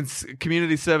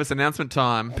 Community service announcement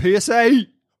time. PSA.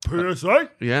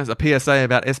 Yeah, it's a PSA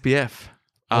about SPF.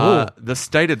 The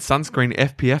stated sunscreen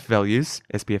FPF values,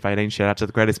 SPF 18, shout out to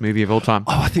the greatest movie of all time.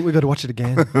 Oh, I think we've got to watch it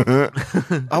again.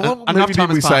 What Enough movie time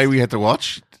did we has say passed. we had to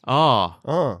watch?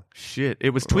 Oh. Shit. It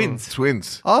was Twins.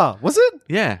 Twins. Oh, was it?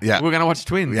 Yeah. Yeah. We're going to watch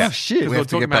Twins. Yeah. Oh, shit. We have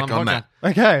to get back on that.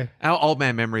 Okay. Our old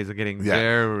man memories are getting Yeah.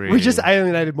 very... We just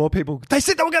alienated more people. They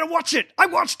said they were going to watch it. I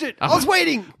watched it. I was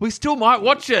waiting. We still might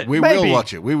watch it. We Maybe. will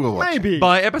watch it. We will watch Maybe.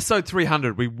 By episode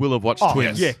 300, we will have watched Oh,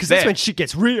 Twins. yeah, because that's There. when shit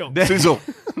gets real. it. Sizzle.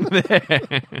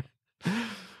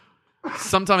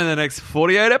 Sometime in the next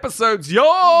 48 episodes,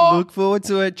 yo! Look forward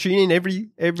to it. Tune in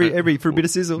every for a bit of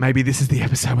sizzle. Maybe this is the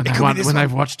episode when, could be this one.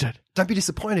 they've watched it. Don't be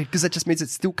disappointed because that just means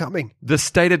it's still coming. The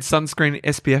stated sunscreen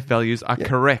SPF values are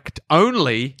correct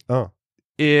only Oh.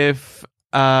 if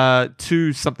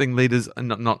 2 something liters,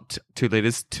 not 2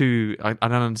 liters, I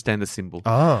don't understand the symbol.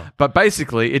 Oh. But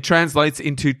basically, it translates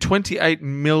into 28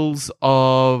 mils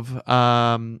of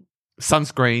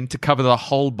sunscreen to cover the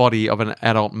whole body of an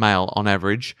adult male on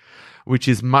average, which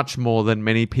is much more than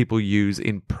many people use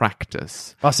in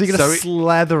practice. Oh, so you're going to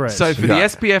slather it. So for Yeah.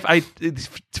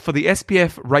 the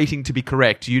SPF rating to be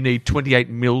correct, you need 28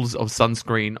 mils of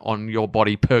sunscreen on your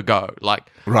body per go.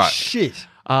 Like, Right. shit.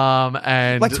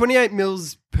 and Like 28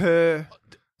 mils per...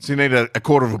 So you need a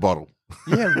quarter of a bottle.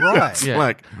 Yeah, right. Yeah.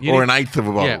 Like, You or need- an eighth of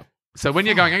a bottle. yeah. So when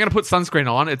you're going, I'm going to put sunscreen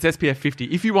on. It's SPF 50.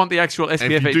 If you want the actual SPF,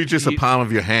 And if you do just a palm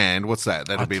of your hand, what's that?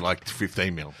 That'd be like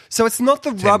 15 mil. So it's not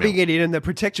the rubbing mil. it in and the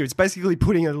protector. It's basically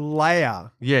putting a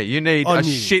layer. yeah, you need On a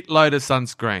you. shitload of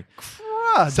sunscreen.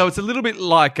 Crud. So it's a little bit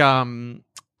like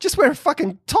Just wear a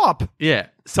fucking top. yeah.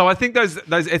 So I think that's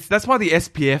why the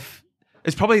SPF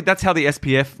is probably that's how the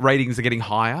SPF ratings are getting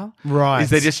higher. Right. Is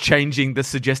they're just changing the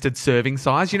suggested serving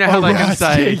size. You know how Oh, they can right.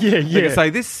 say Yeah, yeah, they yeah. can say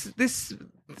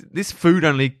this food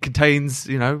only contains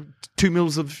 2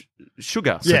 mils of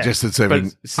sugar. Yeah. Suggested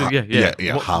serving. But, so, yeah.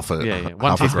 half a One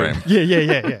half a teaspoon. gram.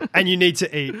 Yeah. And you need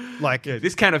to eat like...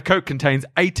 This can of Coke contains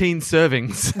 18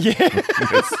 servings.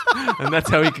 Yeah. And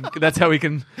that's how we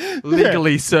can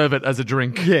legally serve it as a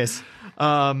drink. Yes.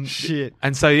 Um, Shit.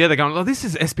 And so they're going, oh, this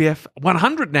is SPF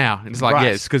 100 now. And it's like, Right.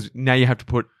 yes, because now you have to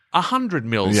put 100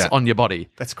 mils Yeah. on your body.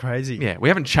 That's crazy. Yeah, we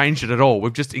haven't changed it at all.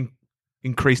 We've just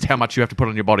increased how much you have to put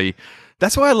on your body.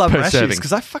 That's why I love Per rashes, serving.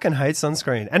 because I fucking hate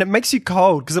sunscreen. And it makes you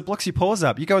cold because it blocks your pores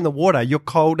up. You go in the water, you're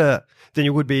colder than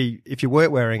you would be if you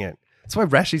weren't wearing it. That's why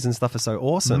rashes and stuff are so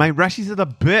awesome. Mate, rashes are the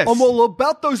best. I'm all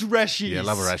about those rashes. Yeah, I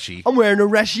love a rashy. I'm wearing a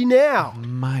rashy now.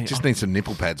 Mate, Just need some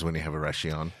nipple pads when you have a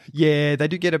rashy on. Yeah, they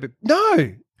do get a bit...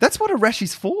 No, that's what a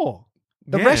rashy's for.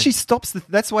 The Yeah. rashy stops the...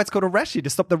 That's why it's called a rashy, to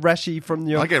stop the rashy from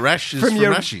your... I get rashes From from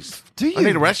your- rashies. Do you? I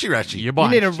need a rashy. you're buying,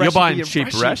 need a rashy you're buying for your cheap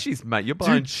rashy. rashes, mate. You're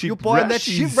buying Dude, cheap you're buying that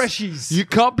rashes. shit rashes. You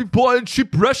can't be buying cheap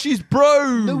rashes,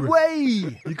 bro. No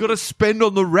way. You got to spend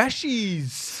on the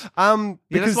rashes. Because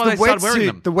that's why they started wearing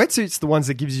them. the wetsuit's the ones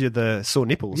that gives you the sore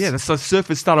nipples. Yeah, so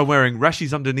surfers started wearing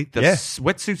rashes underneath the Yeah.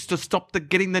 wetsuits to stop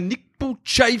getting the nipple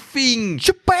chafing.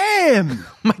 Shabam!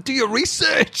 Mate, do your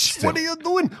research. What are you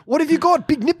doing? What have you got?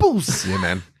 Big nipples. Yeah,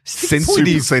 man. Sensitive.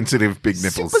 Super sensitive big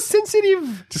nipples. Super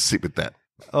sensitive. Just sit with that.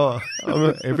 Oh,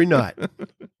 every night.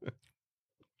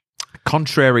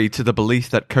 Contrary to the belief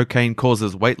that cocaine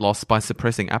causes weight loss by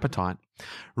suppressing appetite,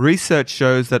 research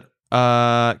shows that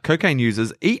cocaine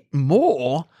users eat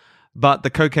more, but the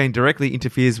cocaine directly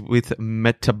interferes with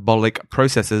metabolic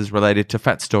processes related to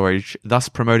fat storage, thus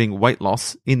promoting weight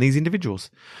loss in these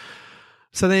individuals.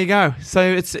 So there you go. So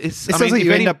it's. It sounds like if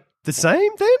you any- end up the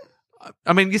same then?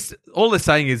 I mean, all they're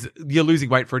saying is you're losing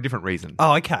weight for a different reason.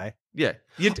 Oh, okay. Yeah.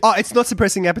 Oh, it's not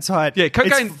suppressing appetite. Yeah,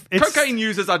 cocaine It's- cocaine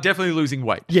users are definitely losing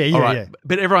weight. Yeah, yeah, All right. yeah.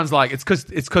 But everyone's like, it's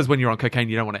because when you're on cocaine,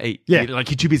 you don't want to eat. Yeah. You're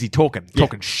too busy talking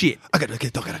shit. I gotta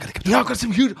get talking. I gotta get Yeah, I've got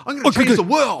some huge. I'm going to change the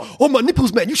world. Oh, my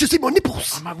nipples, man. You should see my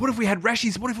nipples. I'm like, what if we had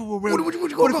rashes? What if we were What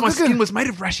what if my skin was made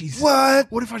of rashes? What?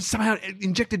 What if I somehow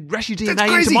injected rashy That's DNA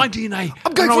into crazy. my DNA?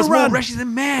 I'm going and I for was a more run. rashy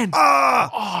than man.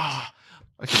 Ah!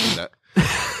 I can do that.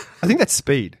 I think that's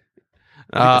speed.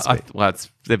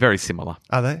 They're very similar.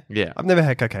 Are they? Yeah. I've never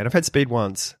had cocaine. I've had speed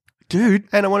once. Dude,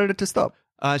 And I wanted it to stop.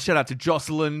 Shout out to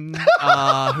Jocelyn,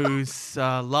 who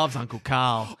loves Uncle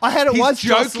Carl. I had it He's once,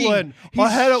 joking. Jocelyn. He's I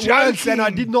had it once and I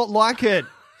joking. did not like it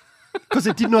because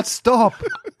it did not stop.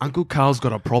 Uncle Carl's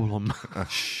got a problem.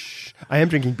 I am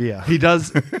drinking beer. He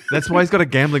does. That's why he's got a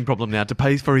gambling problem now to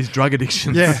pay for his drug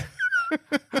addictions. Yeah.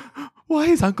 Why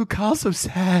is Uncle Carl so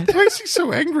sad? Why is he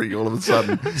so angry all of a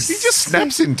sudden? He just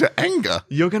snaps into anger.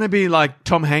 You're going to be like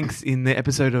Tom Hanks in the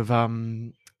episode of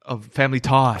Family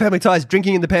Tie. Family Ties,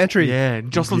 drinking in the pantry. Yeah,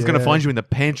 and Jocelyn's going to find you in the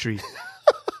pantry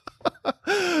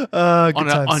Good on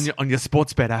times. your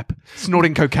sports bet app,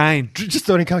 snorting cocaine. Just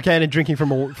snorting cocaine and drinking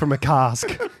from a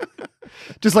cask.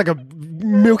 Just like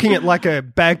milking it like a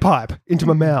bagpipe into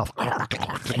my mouth.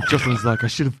 Jocelyn's like, I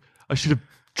should have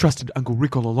trusted Uncle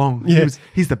Rick all along. Yeah.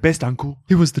 He's the best uncle.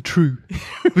 He was the true.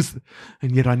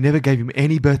 And yet I never gave him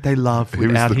any birthday love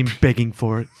without him begging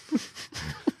for it.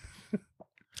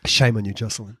 Shame on you,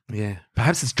 Jocelyn. Yeah.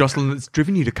 Perhaps it's Jocelyn that's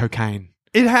driven you to cocaine.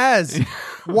 It has.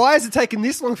 Why has it taken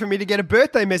this long for me to get a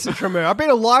birthday message from her? I've been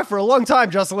alive for a long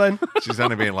time, Jocelyn. She's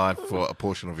only been alive for a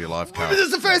portion of your life, Carl. This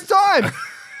is the first time.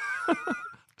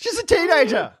 She's a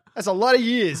teenager. That's a lot of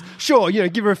years. Sure,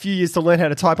 give her a few years to learn how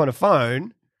to type on a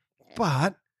phone,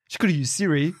 but she could have used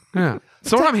Siri. Yeah.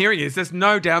 So what I'm hearing is there's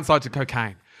no downside to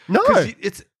cocaine. No. 'Cause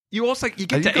you Are get you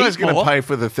to guys eat going to more. pay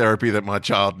for the therapy that my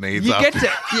child needs? You after?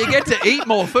 get to eat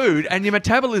more food, and your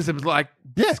metabolism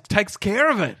takes care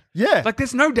of it. Yeah. Like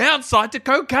there's no downside to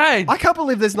cocaine. I can't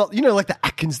believe there's not, like the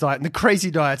Atkins diet and the crazy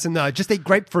diets and just eat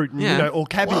grapefruit and, Yeah. or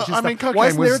cabbage Well, and I stuff. mean, Why cocaine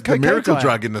isn't there a was the cocaine miracle diet?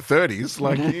 drug in the 30s.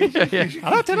 Like,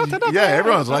 yeah,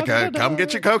 everyone's like, come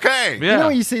get your cocaine. Yeah. You know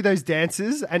when you see those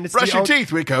dances and it's Brush the your old,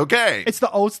 teeth with cocaine. It's the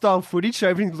old style footage, so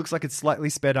everything looks like it's slightly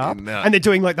sped up, No. and they're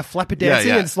doing like the flapper dancing,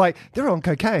 yeah. and it's like they're on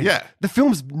cocaine. Yeah. The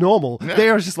film's normal. Yeah.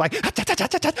 They're just like, It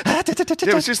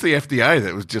was just the FDA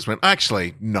that was just went,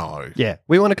 actually, no. yeah,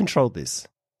 we want to control this.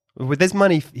 There's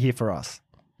money here for us.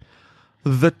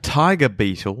 The tiger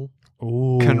beetle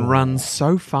can run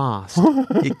so fast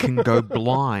it can go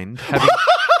blind,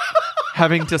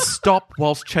 having to stop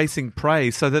whilst chasing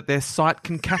prey so that their sight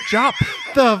can catch up.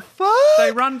 The fuck?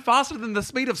 They run faster than the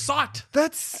speed of sight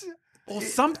That's or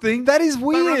something. that is They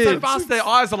run so weird. fast their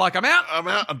eyes are like, I'm out. I'm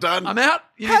out. I'm done. I'm out.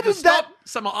 You How need to does that- stop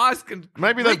so my eyes can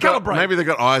Maybe they've got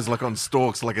recalibrate. eyes like on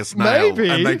stalks, like a snail, Maybe.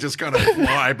 and they just kind of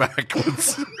fly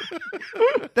backwards.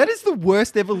 That is the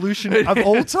worst evolution of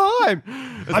all time.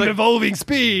 I'm like- evolving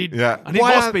speed. Yeah. I need Why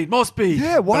more are- speed, more speed.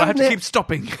 Yeah, why but I have to aren't keep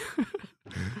stopping.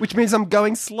 Which means I'm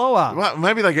going slower. Well,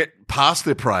 maybe they get past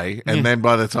their prey, and then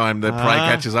by the time the prey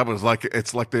catches up, it's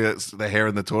like the hare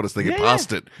and the tortoise. They get Yeah.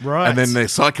 past it, Right. And then their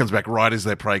sight comes back right as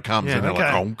their prey comes, Yeah, and they're like,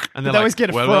 okay. honk. And they're They like, always get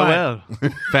a well, fright.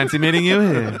 well. Fancy meeting you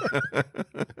here.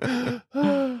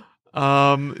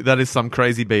 That is some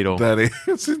crazy beetle. That is,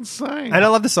 it's insane. And I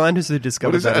love the scientists who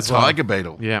discovered What is that that? A as well. tiger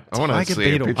beetle. Yeah. I want to Tiger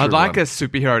see beetle. a picture. I'd of like one. a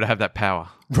superhero to have that power.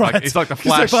 Right. Like, it's like the Just so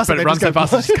Flash, fast but that it they runs just so go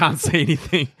fast I just blind. can't see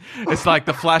anything. It's like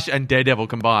the Flash and Daredevil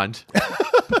combined.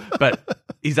 But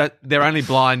they're only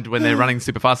blind when they're running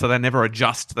super fast, so they never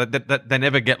adjust. They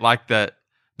never get like the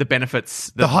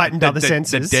benefits, The heightened other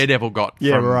senses. that Daredevil got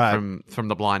Yeah, right. from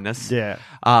the blindness. Yeah.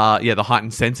 The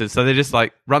heightened senses. So they just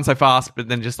like run so fast, but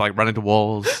then just like run into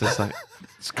walls. Just like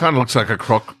It kind of looks like a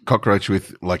cockroach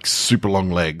with like super long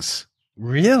legs.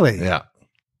 Really? Yeah.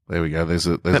 There we go. There's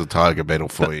a tiger beetle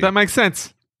for you. that makes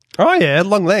sense. Oh, yeah.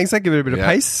 Long legs. They give it a bit Yeah. of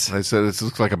pace. They said it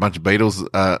looks like a bunch of beetles.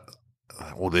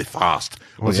 Well, they're fast.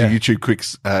 There's yeah. some YouTube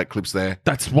clips there.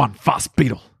 That's one fast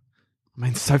beetle. I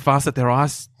mean, so fast that their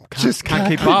eyes can't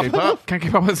keep up. Can't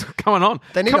keep up with what's going on.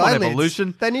 They need Come on, eyelids.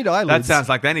 evolution. They need That eyelids. sounds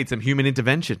like they need some human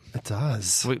intervention. It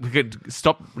does. We could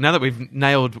stop now that we've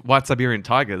nailed white Siberian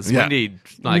tigers. Yeah. We need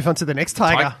like Move on to the next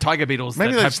tiger. tiger beetles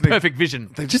Maybe that they have just need- perfect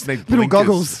vision. They just need little blinkers.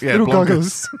 goggles. Yeah, Little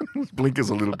blinkers. Blinkers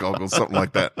or little goggles, something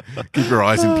like that. Keep your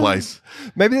eyes in place.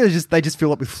 Maybe they just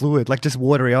fill up with fluid, like just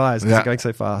watery eyes because Yeah. they're going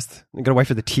so fast. You've got to wait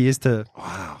for the tears to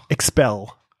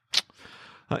expel.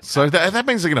 So that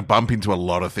means they're going to bump into a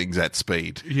lot of things at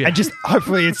speed. Yeah. And just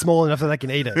hopefully it's small enough that they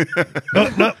can eat it.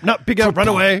 Not big enough, run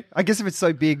away. I guess if it's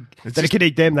so big that it can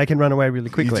eat them, they can run away really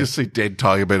You quickly. just see dead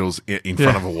tiger beetles in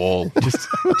front of a wall.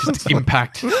 just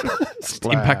impact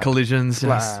impact collisions.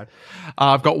 Yes. Splat.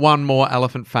 I've got one more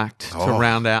elephant fact to Oh.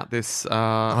 round out this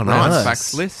random nice.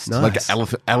 facts list. Nice.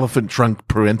 Like an elephant trunk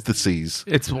parentheses.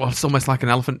 It's almost like an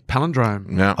elephant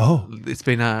palindrome. Yeah. Oh. It's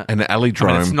been An I mean,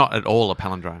 alley-drome. it's not at all a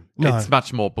palindrome. No. It's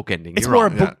much more bookending. It's You're more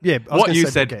right. a book. Yeah, I was What gonna you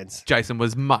say said, bookends. Jason,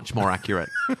 was much more accurate.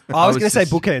 I was going to say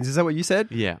just- bookends. Is that what you said?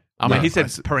 Yeah. I mean, No, he said I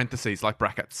see. parentheses, like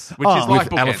brackets, which Oh. is like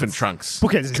With bookends. elephant trunks.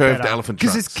 Bookends is Curved better. elephant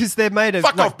trunks. Because they're made of...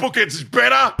 Fuck like, off, bookends is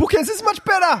better. Bookends is much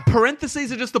better.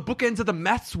 Parentheses are just the bookends of the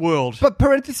maths world. But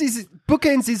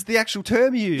bookends is the actual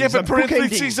term you use. Yeah, but I'm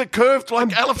parentheses bookending. are curved like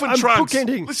I'm- elephant I'm trunks.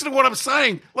 bookending. Listen to what I'm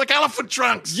saying. Like elephant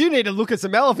trunks. You need to look at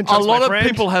some elephant A trunks, lot my of friend.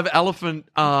 people have elephant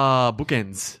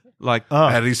bookends. Like,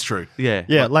 That is true. yeah.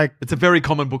 Yeah, like... It's a very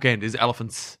common bookend, is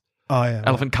elephants. Oh, yeah.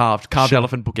 Elephant carved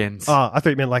elephant bookends. Oh, I thought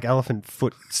you meant like elephant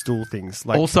footstool things.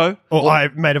 Like, Also,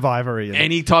 made of ivory. And,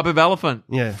 any type of elephant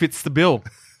Yeah. fits the bill.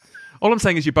 All I'm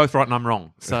saying is you're both right and I'm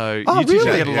wrong. So Oh, you two should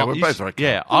really? get Yeah, along. we're You both should- right.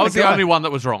 Yeah, Oh I my was the God. only one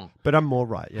that was wrong. but I'm more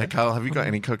right, yeah. Hey, Carl, have you got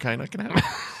any cocaine I can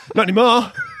have? Not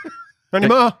anymore. Not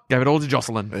anymore. Gave it all to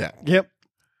Jocelyn. Yeah. Yep.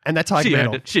 And that Tiger She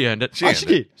medal. earned it. She earned it. Oh, she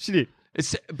did. She did.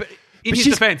 But in his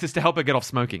she's- defense, it's to help her get off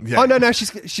smoking. Yeah. Oh, no. She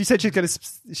said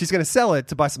she's gonna sell it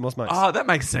to buy some more smokes. Oh, that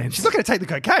makes sense. She's not going to take the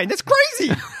cocaine. That's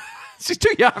crazy. She's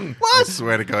too young. I What?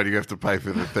 swear to God, you have to pay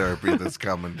for the therapy that's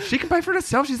coming. She can pay for it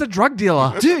herself. She's a drug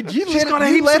dealer. Dude, you She's got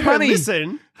let heaps of her money.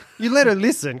 listen. You let her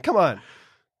listen. Come on.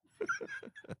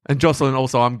 And Jocelyn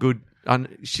also, I'm good.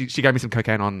 She gave me some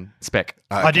cocaine on spec,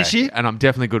 Oh, did she? and I'm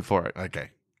definitely good for it.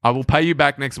 Okay. I will pay you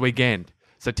back next weekend.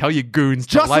 So tell your goons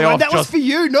to lay Jocelyn, off. that was for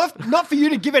you, not for you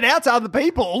to give it out to other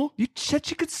people. You said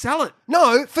she could sell it.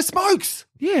 No, for smokes.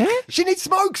 Yeah, She needs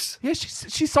smokes. yeah.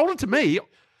 She sold it to me.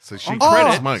 So she On can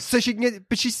credit. smoke. So she can get,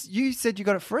 but you said you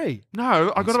got it free.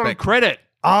 No, I got it on spec. credit.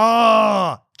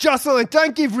 Oh, Jocelyn,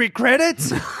 don't give Rick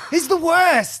credits. He's the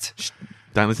worst.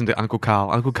 Don't listen to Uncle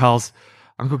Carl. Uncle Carl's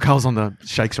on the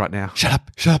shakes right now. Shut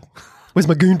up. Where's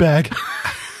my goon bag?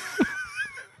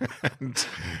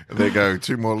 There go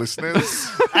 2 more listeners.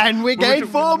 And we gained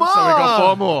 4 more. So we got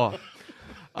 4 more.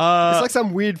 It's like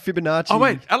some weird Fibonacci. Oh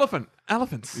wait,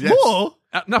 elephants. Yes. More?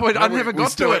 No, wait, I we- never we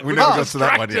got still- to it. we We never got got to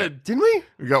that one yet. distracted. Didn't we?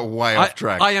 We got way off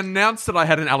track. I announced that I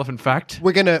had an elephant fact.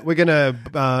 We're gonna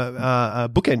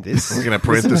bookend this. We're going to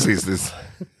parentheses this.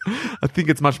 I think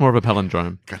it's much more of a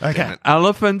palindrome. God Okay. damn it.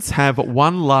 Elephants have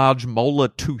 1 large molar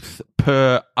tooth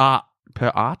per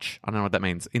arch. I don't know what that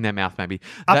means. In their mouth, maybe.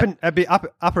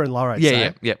 Upper and lower. I'd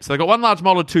say. Yeah. So they've got 1 large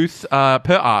molar tooth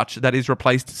per arch that is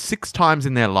replaced 6 times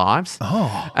in their lives.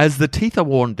 Oh. As the teeth are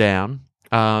worn down,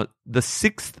 the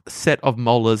 6th set of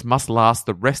molars must last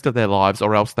the rest of their lives,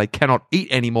 or else they cannot eat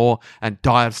anymore and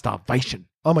die of starvation.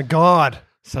 Oh my god.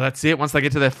 So that's it. Once they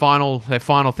get to their final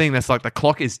thing, that's like the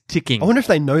clock is ticking. I wonder if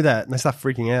they know that and they start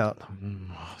freaking out.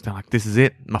 They're like, "This is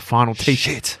it. My final teeth.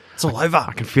 Shit. It's all over.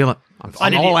 I can feel it.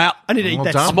 I'm need all to, out. I need to eat Well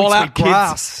that done. Small sweet out kids.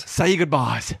 grass. Say your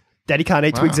goodbyes." Daddy can't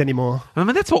eat twigs anymore. I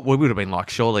mean, that's what we would have been like,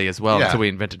 surely, as well, Yeah. until we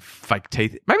invented fake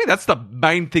teeth. Maybe that's the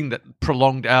main thing that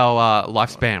prolonged our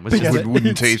lifespan. Was just,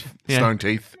 Wooden teeth, Yeah. stone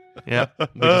teeth. yeah, we're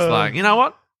just like, you know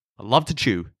what? I love to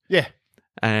chew, Yeah.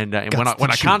 and when Guts I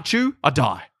to chew. can't chew, I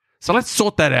die. So let's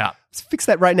sort that out. Let's fix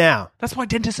that right now. That's why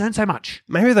dentists earn so much.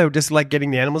 Maybe they were just like getting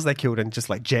the animals they killed and just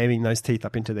like jamming those teeth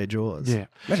up into their jaws. Yeah.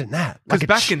 Imagine that. Because Like a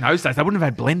back in those days, they wouldn't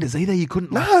have had blenders either. You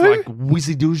couldn't No. like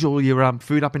whizzy-doozle your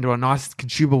food up into a nice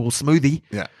consumable smoothie.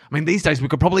 Yeah. I mean, these days we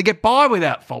could probably get by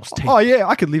without false teeth. Oh yeah,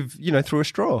 I could live, through a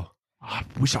straw. I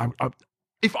wish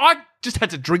if I just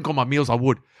had to drink all my meals, I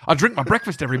would. I drink my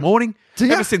breakfast every morning. Do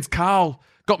ya? Ever since Carl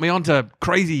got me onto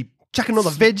crazy. Chucking all the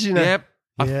veg in it. Yep.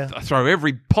 Yeah. I throw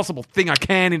every possible thing I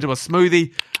can into a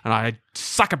smoothie, and I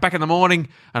suck it back in the morning,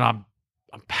 and I'm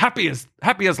happy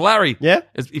as Larry. Yeah?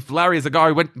 As if Larry is a guy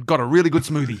who went and got a really good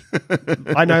smoothie.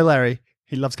 I know Larry.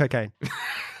 He loves cocaine.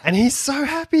 And he's so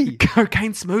happy.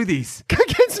 Cocaine smoothies.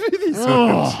 Cocaine smoothies.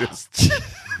 Oh. Just-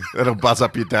 that'll buzz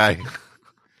up your day.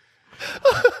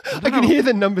 I can hear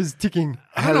the numbers ticking.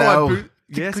 I don't know why Hello.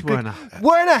 Yes, Werner.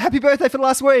 Werner, happy birthday for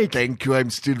last week. Thank you. I'm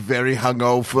still very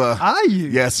hungover. Are you?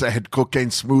 Yes, I had cocaine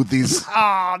smoothies.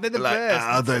 Ah, they're the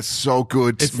best. They're so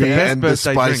good. It's the Me best and the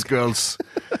birthday Spice drink. Girls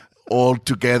all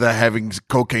together having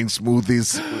cocaine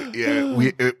smoothies.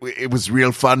 Yeah, it was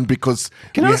real fun because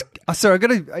Can I ask? Sorry, I've got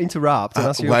to interrupt and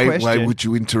ask you a question. why would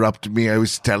you interrupt me? I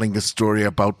was telling a story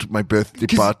about my birthday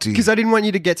party. Because I didn't want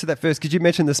you to get to that first. Because you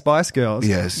mentioned the Spice Girls.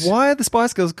 Yes. Why are the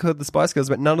Spice Girls called the Spice Girls,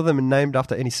 but none of them are named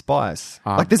after any spice?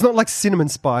 Like, there's not like cinnamon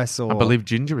spice or. I believe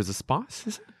ginger is a spice,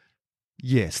 is it?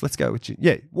 Yes, let's go with ginger.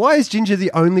 Yeah. Why is ginger the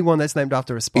only one that's named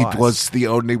after a spice? It was the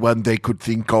only one they could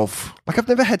think of. Like, I've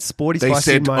never had sporty They spice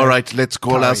in said, my all right, let's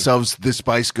call curry. ourselves the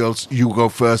Spice Girls. You go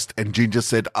first. And Ginger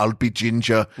said, I'll be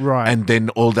Ginger. Right. And then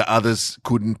all the others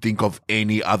couldn't think of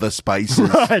any other spices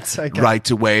Right, okay.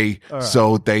 right away.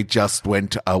 So they just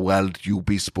went, well, you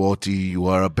be sporty. You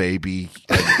are a baby.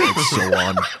 And so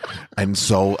on. And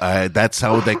so that's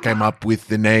how they came up with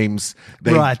the names.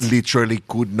 They Right. literally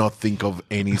could not think of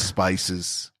any spices.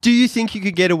 Do you think you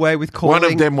could get away with calling...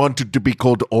 One of them wanted to be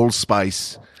called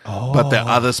Allspice. But the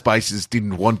other Spices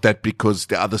didn't want that because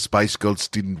the other Spice Girls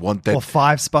didn't want that. Or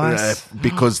Five Spice.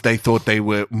 Because they thought they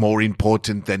were more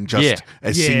important than just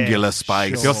a singular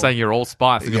spice. If you're saying you're all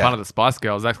Spice and you're Yeah. one of the Spice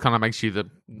Girls, that kind of makes you the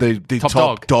The top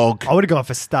top dog. I would have gone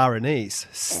for Star Anise.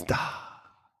 Star.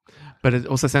 But it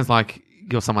also sounds like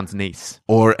you're someone's niece.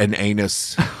 Or an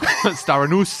anus.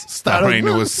 Staranus.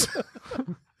 Staranus.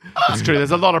 It's true.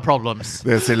 There's a lot of problems.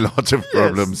 There's a lot of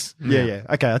problems. Yeah.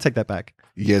 Okay, I'll take that back.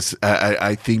 Yes,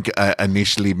 I think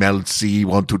initially Mel C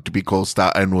wanted to be called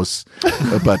Star Anus,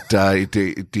 but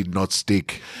it did not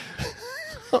stick.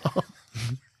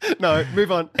 No,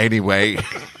 move on. Anyway,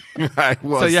 I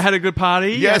was. So you had a good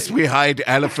party? Yes, we hired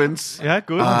elephants. Yeah,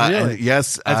 good. really?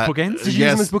 Yes. As bookends? Did you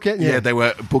use them as bookends? Yeah. Yeah. They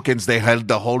were bookends. They held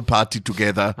the whole party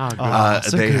together. Oh, good.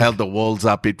 So they good. held the walls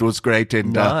up. It was great.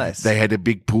 And Nice. they had a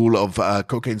big pool of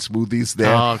cocaine smoothies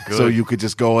there. Oh, good. So you could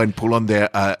just go and pull on their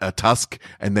tusk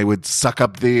and they would suck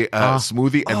up the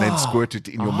smoothie and then squirt it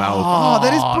in your mouth. Oh,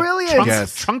 that is brilliant.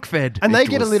 Yes. Trunk fed. And they It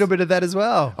get a was- little bit of that as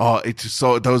well. Oh, it's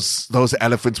so those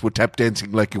elephants were tap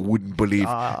dancing like you wouldn't believe.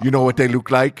 You know what they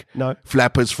look like? No.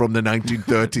 Flappers from the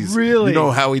 1930s. Really? You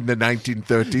know how in the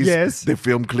 1930s Yes. the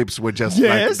film clips were just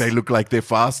Yes. like they look like they're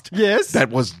fast? Yes. That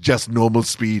was just normal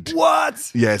speed. What?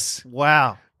 Yes.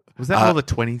 Wow. Was that more the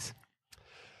 20s?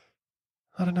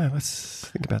 I don't know. Let's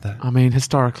think about that. I mean,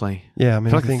 historically. Yeah, I mean,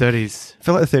 I feel like the 30s I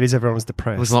feel like the 30s, everyone was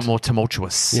depressed. it was a lot more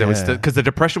tumultuous. Yeah. Because the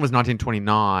Depression was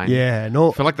 1929. Yeah,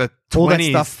 no. I feel like the all that 20s,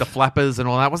 stuff- the flappers and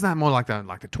all that. Wasn't that more like the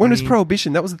 20s? When was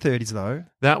Prohibition? That was the 30s, though.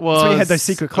 That was... That's when you had those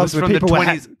secret clubs it was where from people the were,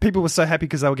 20s. people were so happy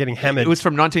because they were getting hammered. It was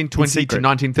from 1920 to secret.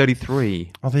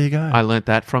 1933. Oh, there you go. I learnt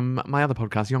that from my other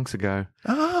podcast, Yonks Ago.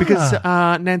 Ah. Because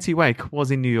Nancy Wake was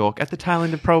in New York at the tail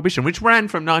end of Prohibition, which ran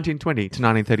from 1920 to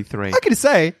 1933. I gotta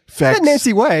say, Facts. that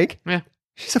Nancy Wake, Yeah.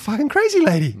 she's a fucking crazy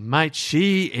lady. Mate,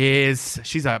 she's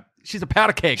a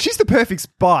powder keg. She's the perfect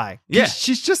spy. Yeah.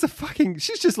 She's just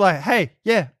she's just like, hey,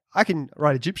 yeah, I can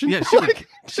write Egyptian. Yeah, she Like,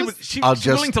 I'll she's just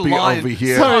willing to be lie. over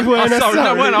here. Sorry, Werner. sorry,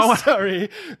 no, Werner. Sorry.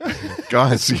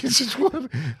 Guys, you just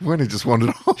Werner just wanted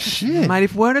off. Shit. Mate,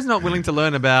 if Werner's not willing to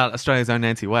learn about Australia's own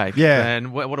Nancy Wake, Yeah.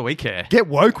 then what do we care? Get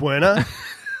woke, Werner.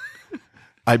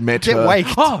 I met Get her waked.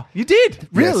 Oh, you did?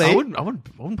 Really? I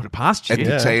wouldn't put it past you. at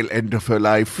the tail end of her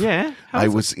life. Yeah. How I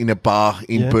was it? was in a bar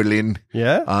in Yeah. Berlin.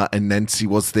 Yeah. And Nancy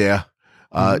was there.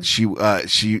 She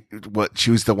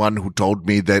was the one who told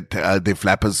me that the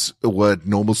flappers were at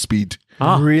normal speed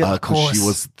Real, of because course. she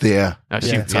was there. Oh, at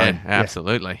she- the yeah, time.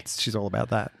 absolutely. She's all about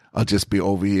that. I'll just be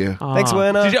over here. Thanks,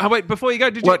 Werner. Did you, wait, before you go,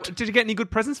 did What? you get any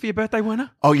good presents for your birthday, Werner?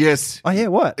 Oh yes, Oh, yeah,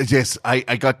 what? yes. I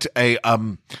got a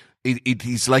It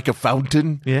is like a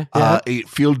fountain, Yeah.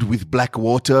 filled with black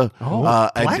water.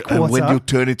 black and when water? you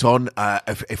turn it on,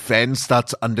 a fan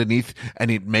starts underneath, and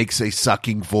it makes a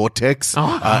sucking vortex.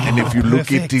 And if you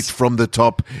look at perfect. it from the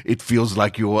top, it feels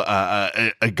like you're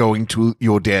going to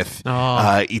your death.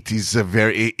 It is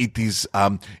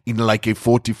in like a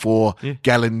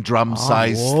 44-gallon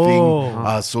drum-sized whoa.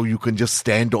 thing, so you can just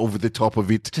stand over the top of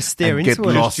it, Just stare and into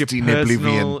get it. lost Your in personal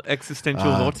oblivion.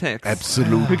 existential vortex.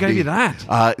 Absolutely. Who gave you that?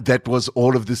 That was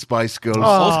all of the Spice Girls.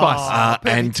 Allspice.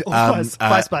 And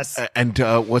Allspice. and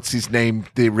what's his name?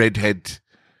 The redhead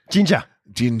Ginger.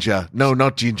 Ginger. No,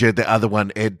 not Ginger. The other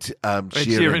one, Ed Sheeran.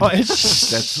 Sheeran. Oh,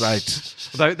 That's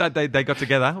right. They got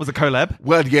together. It was a collab.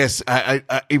 Well, yes,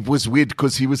 it was weird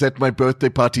because he was at my birthday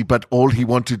party, but all he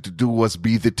wanted to do was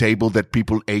be the table that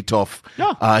people ate off.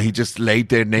 Yeah. He just laid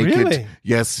there naked. Really?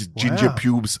 Yes, ginger Wow.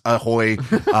 pubes, ahoy.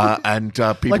 And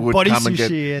people Like would body come and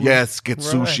sushi and- get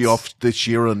sushi Right. off the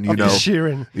Sheeran, you Of the know.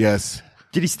 Sheeran. Yes.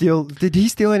 Did he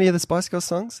steal any of the Spice Girls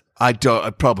songs? I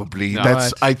don't probably. No.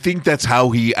 That's. Right. I think that's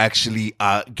how he actually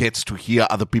gets to hear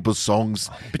other people's songs.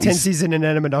 Pretends Is- he's an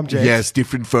inanimate object. Yes,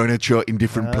 different furniture in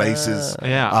different places.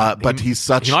 Yeah. But he's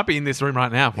such. He might be in this room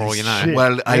right now, for all you know. Shit.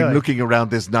 Well, I'm Really? looking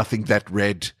around. There's nothing that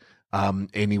red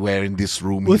anywhere in this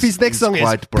room. Well, if his next song is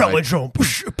quite bright. Palindrome,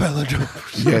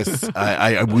 Palindrome. Yes,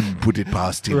 I wouldn't put it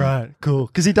past him. Right, cool.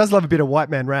 Because he does love a bit of white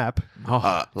man rap.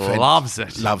 Oh, loves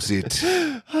it. Loves it.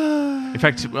 In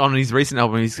fact, on his recent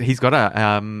album, he's got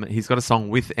a song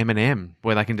with Eminem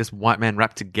where they can just white man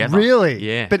rap together. Really?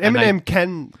 Yeah. But And Eminem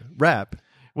can rap.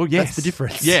 well, yes, that's the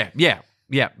difference.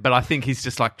 Yeah. But I think he's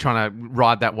just like trying to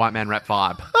ride that white man rap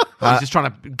vibe. He's just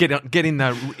trying to get in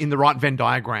the right Venn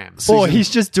diagram. Or he's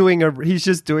just doing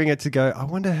it to go, I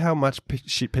wonder how much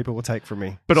shit people will take from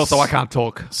me. But also, I can't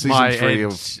talk. Season 3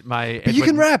 But you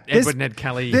can rap. Edward Ned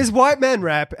Kelly. There's white man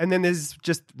rap, and then there's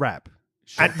just rap.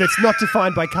 And that's not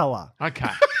defined by color. Okay.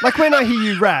 Like when I hear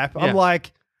you rap, Yeah. I'm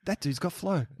like, that dude's got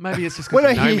flow. Maybe it's just When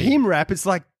because I you know hear me. him rap, it's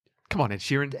like, Come on, Ed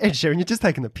Sheeran. Ed Sheeran, you're just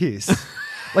taking the piss.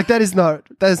 Like that is not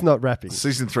rapping.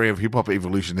 Season 3 of Hip Hop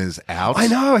Evolution is out. I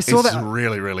know, I saw it's that.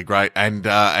 really, really great. And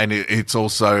it's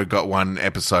also got one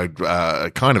episode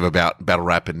kind of about battle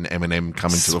rap and Eminem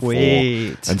coming to the fore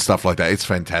and stuff like that. It's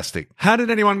fantastic. How did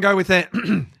anyone go with their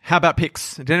How About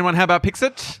Picks? Did anyone How About Picks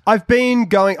it? I've been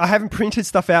going. I haven't printed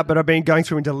stuff out, but I've been going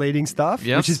through and deleting stuff,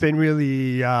 Yes. which has been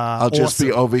really. I'll just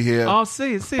be over here. Oh,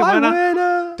 see. Bye, Winner.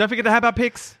 winner. Don't forget to How About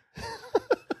Picks.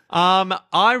 We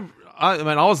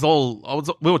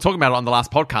were talking about it on the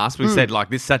last podcast. We said like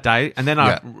this Saturday, and then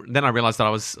I realized that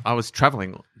I was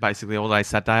traveling basically all day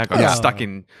Saturday. I got stuck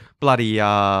in bloody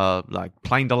like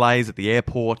plane delays at the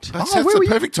airport. That's the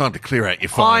perfect time to clear out your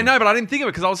phone. I know, but I didn't think of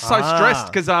it because I was so stressed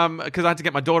because I had to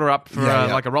get my daughter up for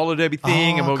like a roller derby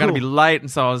thing, and we were going to be late, and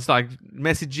so I was like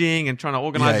messaging and trying to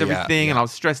organize everything, and I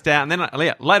was stressed out. And then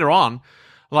later on,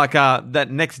 like that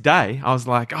next day, I was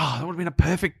like, oh, that would have been a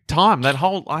perfect time.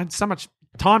 I had so much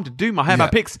time to do my How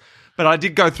About Picks, but I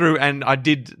did go through and I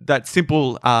did that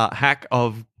simple hack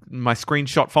of my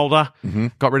screenshot folder,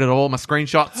 got rid of all my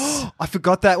screenshots. I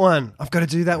forgot that one. I've got to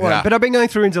do that one. But I've been going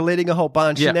through and deleting a whole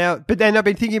bunch now. But then I've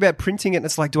been thinking about printing it, and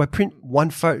it's like, do I print one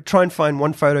photo? Try and find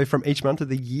one photo from each month of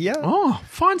the year. Oh,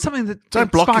 find something that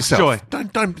Don't block sparks yourself. joy.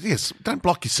 Don't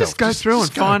block yourself. Just go through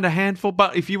and find a handful.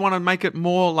 But if you want to make it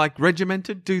more like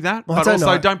regimented, do that. Well, I but don't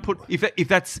also know. don't put if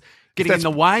that's getting in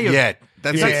the way of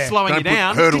that's slowing don't you put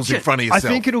down. hurdles ditch in it. front of I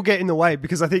yourself. think it'll get in the way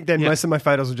because I think then most of my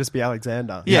photos will just be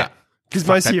Alexander. Yeah. Because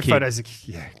Fuck most of that your kid. photos are,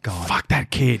 God. Fuck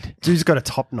that kid. Dude's got a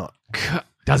top knot.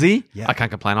 Does he? Yeah. I can't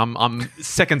complain. I'm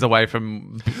seconds away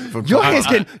from. Your hair's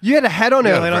getting... You had a hat on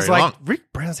Yeah, earlier, and I was very like, long.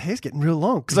 Rick Brown's hair's getting real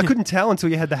long because I couldn't tell until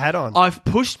you had the hat on. I've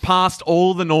pushed past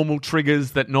all the normal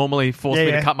triggers that normally force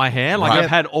me to cut my hair. Like Right. I've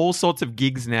had all sorts of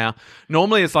gigs now.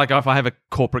 Normally it's like if I have a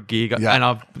corporate gig and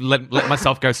I've let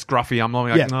myself go scruffy, I'm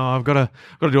like, no, I've got to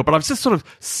do it. But I've just sort of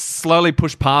slowly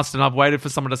pushed past, and I've waited for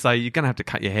someone to say you're going to have to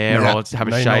cut your hair or have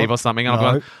a shave or something. And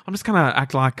I'm just going to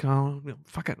act like, oh,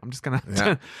 fuck it. I'm just going to.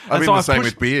 Yeah. I've been the same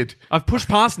with beard. I've pushed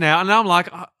past now, and now I'm like,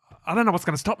 I don't know what's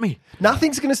going to stop me.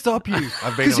 Nothing's going to stop you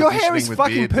I've been because your hair auditioning is with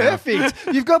fucking beard now.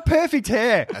 perfect. You've got perfect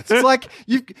hair. It's like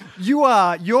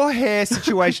your hair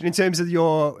situation in terms of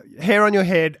your hair on your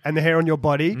head and the hair on your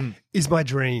body is my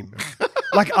dream.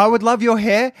 Like I would love your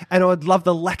hair, and I would love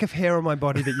the lack of hair on my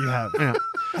body that you have. Yeah.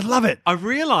 I love it. I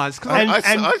realised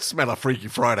I smell a Freaky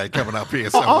Friday coming up here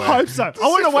somewhere. I hope so. I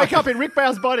want to wake up in Rick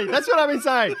Brown's body. That's what I've been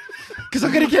saying. Because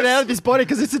I'm going to get out of this body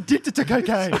because it's addicted to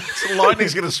cocaine. So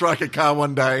lightning's going to strike a car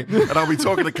one day, and I'll be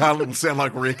talking to Carl, it'll sound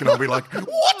like Rick, and I'll be like,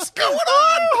 what's going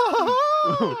on?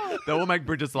 that will make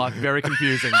Bridget's life very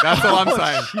confusing. That's all I'm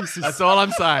saying. Jesus. That's all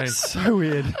I'm saying. So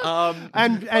weird.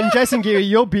 And Jason Geary,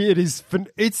 your beard is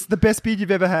it's the best beard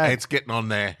you've ever had. It's getting on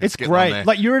there. It's getting on great. there.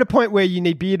 Like you're at a point where you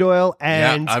need beard oil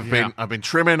and I've been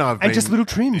trimming. I've been just little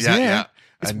trims, yeah.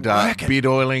 And beard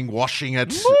oiling, washing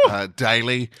it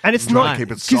daily, and it's trying not to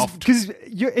keep it soft. because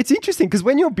it's interesting because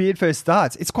when your beard first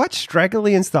starts, it's quite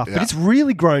straggly and stuff, but it's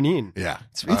really grown in. Yeah,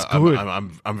 it's good.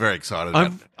 I'm very excited.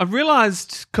 About I've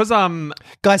realised because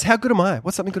guys, how good am I?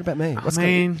 What's something good about me? What's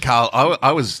Carl,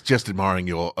 I was just admiring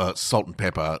your salt and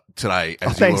pepper today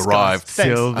as thanks, you arrived. guys.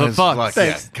 Thanks. Silver And it's fox. like,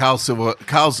 Thanks.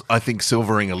 Carl's I think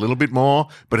silvering a little bit more,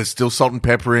 but it's still salt and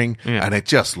peppering, Yeah. and it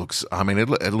just looks. I mean, it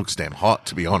looks damn hot,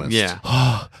 to be honest. Yeah.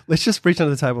 Let's just reach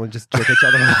under the table and just jerk each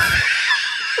other off.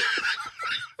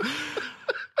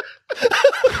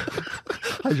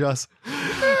 Hi, Joss.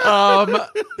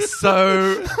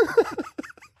 So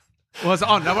what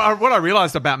I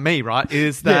realised about me, right,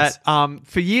 is that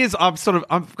for years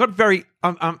I've got very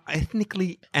I'm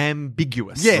ethnically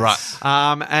ambiguous. Yes.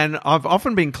 Right. And I've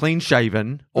often been clean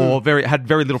shaven or had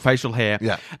very little facial hair.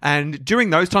 Yeah. And during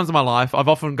those times of my life, I've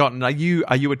often gotten, are you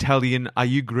Italian? Are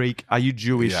you Greek? Are you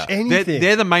Jewish? Yeah. Anything.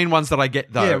 They're the main ones that I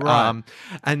get though. Yeah, right.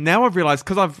 And now I've realised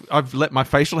because I've let my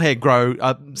facial hair grow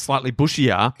slightly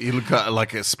bushier. You look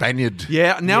like a Spaniard.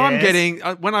 Yeah, now I'm Yes. getting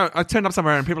when I turn up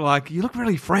somewhere and people are like, "You look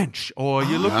really French," or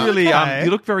 "You look really, Okay. you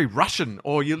look very Russian,"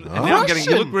 or "You." And now I'm getting,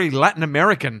 "You look really Latin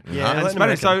American." Yeah, and Latin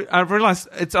Spanish. American. So I've realised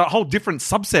it's a whole different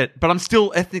subset, but I'm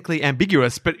still ethnically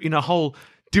ambiguous, but in a whole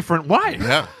different way.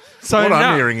 Yeah. So what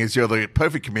now- I'm hearing is you're the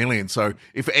perfect chameleon. So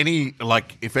if any of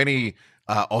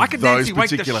I can those Nancy Wake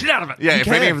the particular, shit out of it. yeah, You if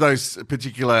can. any of those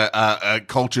particular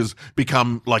cultures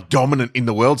become like dominant in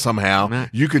the world somehow,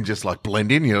 you can just like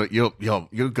blend in.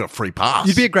 You've got a free pass.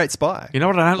 You'd be a great spy. You know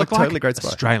what I don't look like? totally great spy.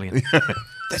 Australian.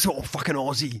 That's all fucking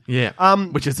Aussie. Yeah,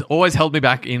 which has always held me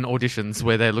back in auditions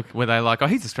where they're like, oh,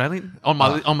 he's Australian. On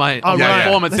my Oh, my right.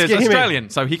 form it Let's says get him in. Australian,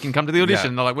 so he can come to the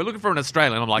audition. Yeah. They're like, we're looking for an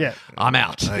Australian. I'm like, Yeah. I'm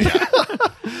out.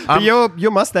 But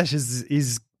your mustache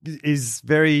is is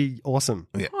very awesome.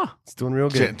 Yeah. It's doing real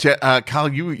good.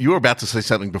 Carl, you were about to say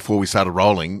something before we started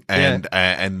rolling, and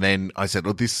then I said,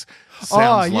 "Oh, this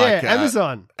sounds like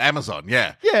Amazon." Amazon,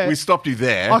 yeah. Yeah. We stopped you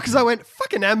there. Oh, because I went,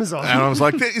 fucking Amazon. And I was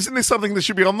like, isn't this something that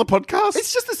should be on the podcast?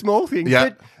 It's just a small thing. Yeah.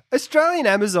 But Australian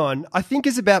Amazon, I think,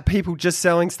 is about people just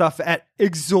selling stuff at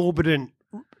exorbitant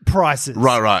prices.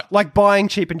 Right. Like buying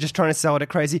cheap and just trying to sell it at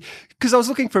crazy. Because I was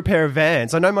looking for a pair of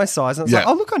Vans. I know my size. And I was like,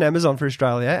 I'll look on Amazon for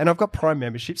Australia. And I've got Prime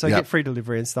membership, so I get free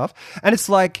delivery and stuff. And it's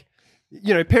like,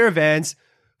 pair of Vans,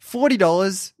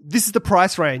 $40. This is the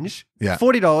price range. Yeah.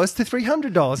 $40 to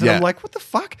 $300. And I'm like, what the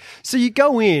fuck? So you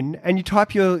go in and you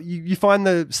type you find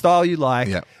the style you like,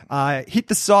 hit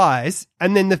the size,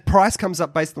 and then the price comes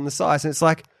up based on the size. And it's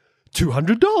like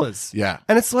 $200. Yeah.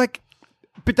 And it's like,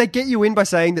 but they get you in by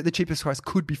saying that the cheapest price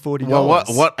could be $40. Well,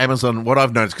 what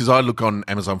I've noticed, because I look on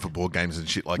Amazon for board games and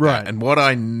shit like that, and what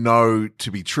I know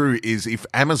to be true is if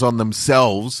Amazon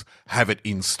themselves have it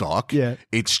in stock,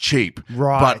 it's cheap.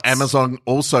 Right. But Amazon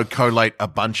also collate a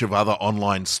bunch of other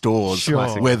online stores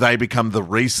where they become the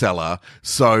reseller,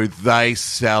 so they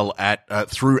sell at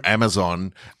through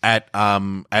Amazon at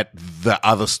the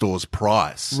other store's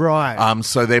price. Right.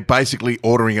 So they're basically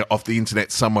ordering it off the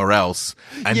internet somewhere else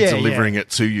and delivering it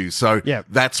to you. So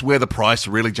that's where the price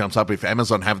really jumps up. If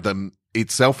Amazon have them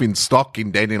itself in stock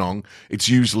in Dandenong, it's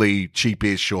usually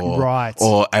cheapish or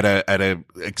at a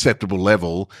acceptable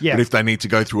level. Yeah. But if they need to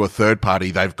go through a third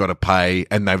party, they've got to pay,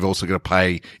 and they've also got to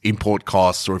pay import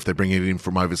costs, or if they're bringing it in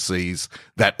from overseas,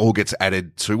 that all gets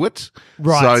added to it.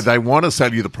 Right. So they want to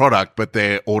sell you the product, but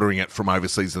they're ordering it from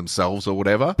overseas themselves or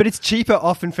whatever. But it's cheaper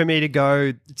often for me to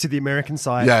go to the American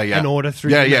site and order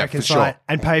through the American site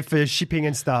and pay for shipping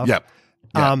and stuff. Yep.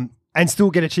 And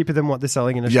still get it cheaper than what they're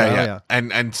selling in Australia.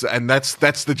 And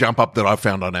that's the jump up that I've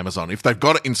found on Amazon. If they've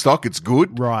got it in stock, it's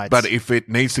good. Right. But if it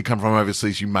needs to come from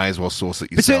overseas, you may as well source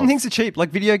it yourself. But certain things are cheap, like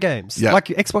video games, like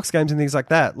Xbox games and things like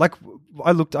that. Like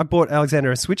I bought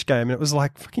Alexander a Switch game and it was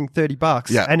like fucking $30.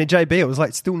 Yeah. And at JB it was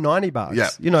like still $90. Yeah.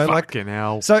 Fucking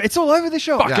hell. So it's all over the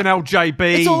shop. Fucking hell,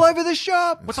 JB. It's all over the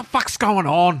shop. What the fuck's going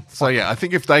on? So I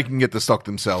think if they can get the stock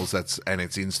themselves, and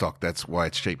it's in stock, that's why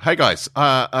it's cheap. Hey guys,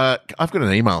 I've got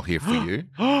an email here for you.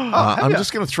 I'm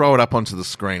just going to throw it up onto the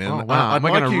screen, and we're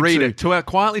going to read it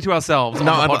quietly to ourselves.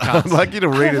 No, on the podcast. I'd like you to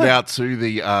read it out to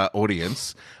the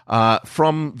audience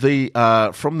from the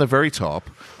very top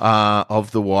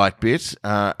of the white bit,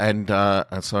 so hang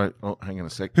on a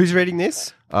sec. Who's reading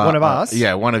this? One of us?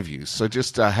 Yeah, one of you. So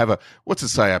just have what's it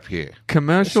say up here?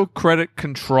 Commercial credit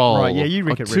control. Right, yeah, you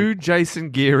read it. To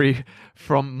Jason Geary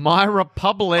from My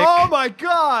Republic. Oh my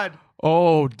God.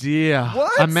 Oh dear.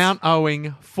 What? Amount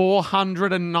owing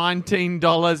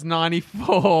 $419.94.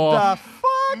 The fuck?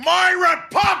 My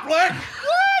Republic? What?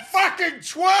 Fucking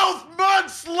 12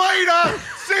 months later,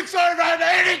 since I've had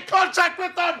any contact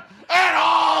with them at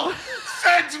all,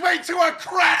 sends me to a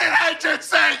credit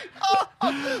agency.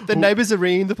 The neighbors are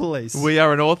ringing the police. We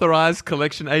are an authorized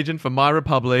collection agent for My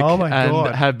Republic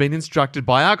and have been instructed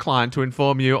by our client to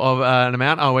inform you of an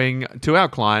amount owing to our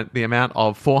client, the amount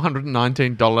of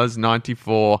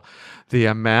 $419.94. The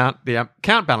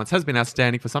account balance has been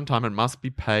outstanding for some time and must be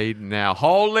paid now.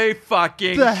 Holy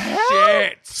fucking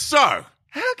shit. So,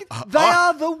 they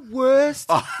are the worst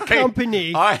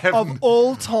company of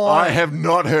all time. I have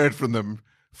not heard from them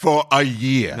for a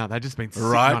year. No, they've just been sitting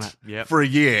on it. Yep. For a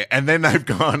year. And then they've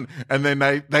gone, and then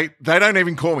they don't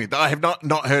even call me. I have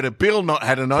not heard a bill, not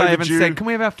had an overdue. They haven't said, can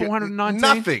we have our $419?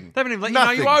 Nothing. They haven't even let you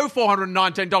know you owe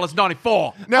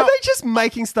 $419.94. Now, are they just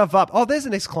making stuff up? Oh, there's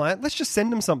an ex-client. Let's just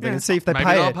send them something and see if they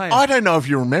pay it. I don't know if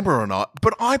you remember or not,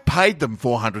 but I paid them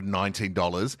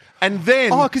 $419, and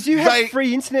then... Oh, because you had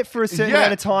free internet for a certain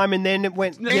amount of time, and then it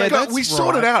went... we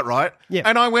sorted out, right? Yeah.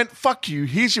 And I went, fuck you,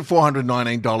 here's your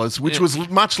 $419, which was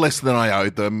much less than I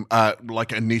owed them,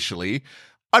 initially.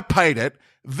 I paid it.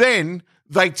 Then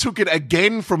they took it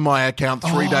again from my account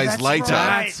 3 days later.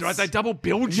 Right. That's right. They double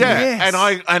billed you. Yeah. Yes.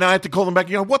 And I had to call them back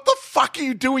and go, what the fuck are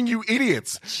you doing, you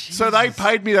idiots? Jesus. So they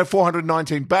paid me that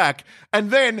 $419 back.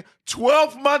 And then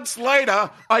 12 months later,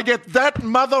 I get that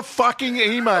motherfucking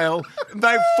email.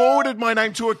 They've forwarded my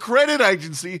name to a credit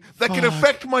agency that can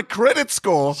affect my credit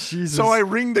score. Jesus. So I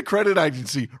ring the credit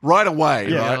agency right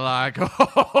away. Yeah, right? like,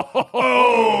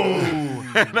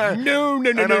 No.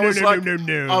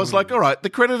 I was like, all right, the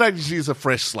credit agency is a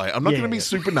fresh slate. I'm not going to be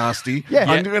super nasty.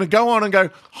 Yeah. I'm going to go on and go,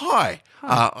 hi.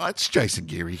 It's Jason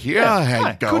Geary here. How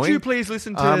you going? Could you please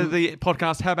listen to the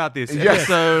podcast? How about this?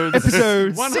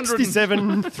 Episode 100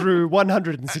 67 through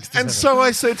 167. And so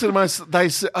I said to them, I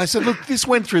said, look, this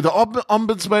went through the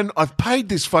ombudsman. I've paid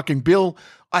this fucking bill.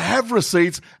 I have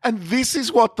receipts, and this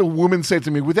is what the woman said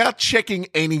to me without checking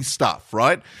any stuff,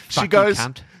 right? She goes,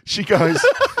 She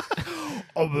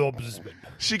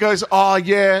goes, oh,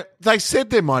 yeah, they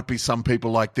said there might be some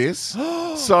people like this.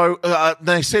 So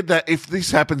they said that if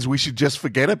this happens, we should just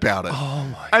forget about it. Oh,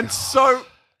 my God. And so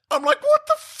I'm like, what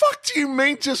the fuck do you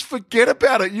mean just forget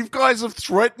about it? You guys have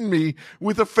threatened me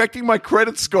with affecting my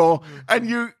credit score,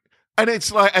 and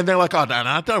it's like, and they're like, oh,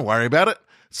 no, don't worry about it.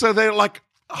 So they're like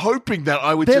hoping that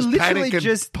I would just panic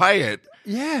and pay it.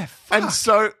 Yeah,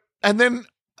 fuck.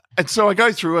 And so I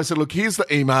go through, I said, look, here's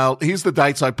the email, here's the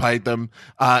dates I paid them,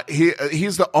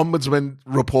 here's the ombudsman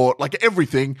report, like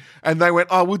everything. And they went,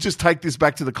 oh, we'll just take this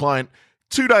back to the client.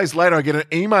 2 days later, I get an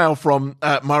email from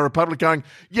My Republic going,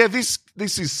 yeah, this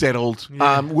is settled.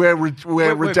 Yeah. We're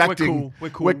redacting.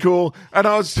 We're cool. And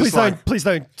I was just please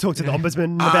don't talk to the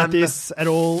ombudsman about this at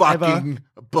all. Fucking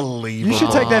believable. You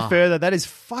should take that further. That is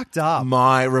fucked up.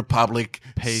 My Republic,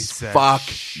 fuck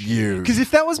you. Because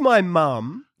if that was my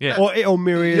mum, or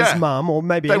Miriam's mum, or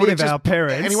maybe any of our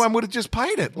parents, anyone would have just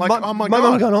paid it. Like, oh my God. My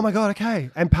mum going, oh my God, okay,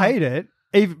 and paid it.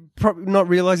 Even not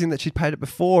realizing that she'd paid it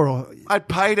before, or I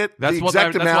paid it the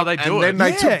exact amount, and then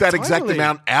they took that exact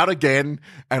amount out again.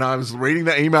 And I was reading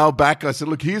the email back. I said,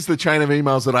 "Look, here's the chain of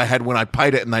emails that I had when I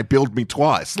paid it, and they billed me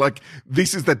twice. Like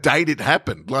this is the date it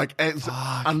happened. Like it's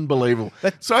unbelievable."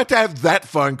 So I had to have that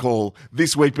phone call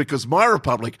this week because My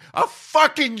Republic are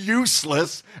fucking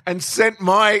useless and sent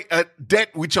my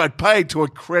debt, which I paid, to a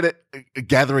credit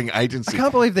gathering agency. I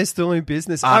can't believe they're still in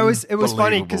business. It was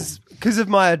funny because of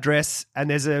my address, and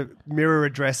there's a Mirror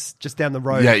address just down the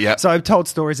road. Yeah. So I've told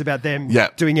stories about them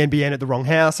doing NBN at the wrong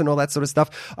house and all that sort of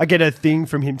stuff. I get a thing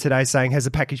from him today saying, has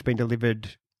a package been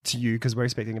delivered to you? Because we're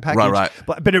expecting a package. Right.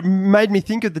 But it made me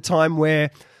think of the time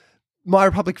where My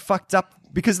Republic fucked up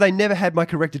because they never had my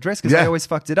correct address because they always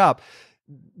fucked it up.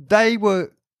 They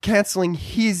were cancelling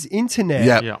his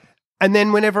internet. Yeah. And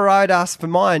then whenever I'd ask for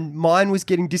mine was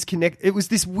getting disconnected. It was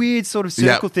this weird sort of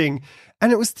circle thing.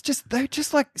 And it was they're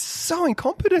just like so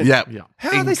incompetent. Yeah.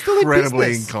 How are they still in business?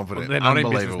 Incredibly incompetent. They're not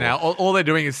in business now. All they're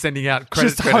doing is sending out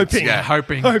credits. Just hoping.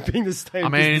 Hoping to stay in I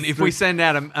mean, business. if we send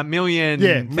out a million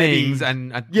things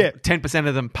and 10%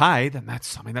 of them pay, then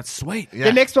that's sweet. Yeah.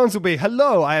 The next ones will be,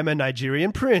 hello, I am a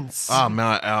Nigerian prince. Oh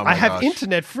my I have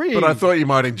internet free. But I thought you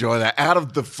might enjoy that. Out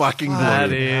of the fucking blue.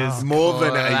 That is more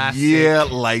than a year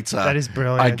later. That is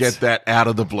brilliant. I get that out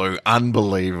of the blue.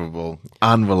 Unbelievable.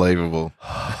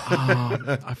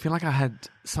 I feel like I had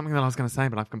something that I was going to say,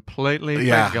 but I've completely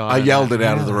forgotten. I yelled it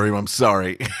out of the room. I'm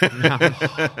sorry.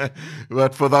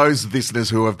 But for those listeners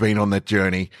who have been on that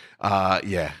journey, my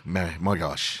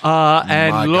gosh.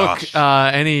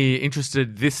 Any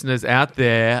interested listeners out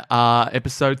there,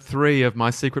 episode 3 of My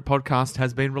Secret Podcast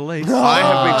has been released. I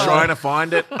have been trying to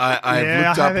find it. I've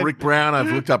looked up Rick Brown.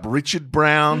 I've looked up Richard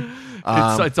Brown.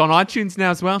 It's on iTunes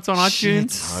now as well. It's on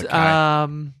iTunes.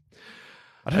 Okay.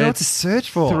 I don't know what to search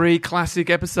for. 3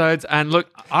 classic episodes. And look,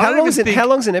 how long's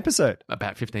an episode?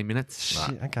 About 15 minutes.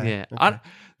 Shit, okay. Yeah. Okay.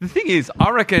 The thing is,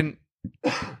 I reckon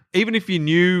even if you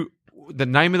knew the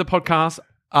name of the podcast,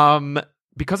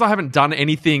 because I haven't done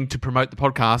anything to promote the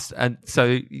podcast, and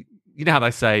so you know how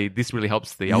they say this really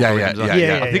helps the algorithms.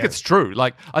 I think it's true.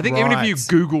 Like, I think even if you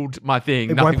Googled my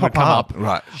thing, nothing would come up.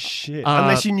 Right. Shit.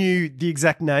 Unless you knew the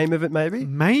exact name of it, maybe?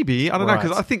 Maybe. I don't know,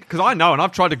 because I know, and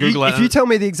I've tried to Google it. If you tell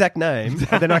me the exact name,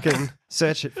 then I can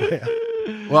search it for you.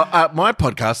 Well, my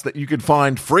podcast that you can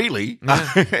find freely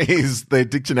is the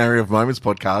Dictionary of Moments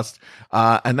podcast,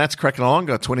 and that's cracking along.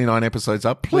 Got 29 episodes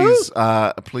up. Please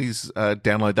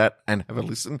download that and have a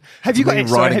listen. Have you got any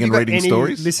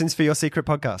stories? listens for your secret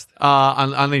podcast?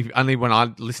 Only when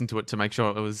I listened to it to make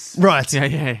sure it was right.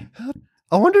 Yeah.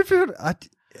 I wonder if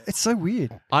it's so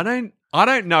weird. I don't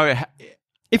know.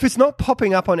 If it's not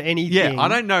popping up on anything, I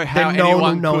don't know how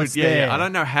anyone could. I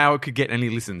don't know how it could get any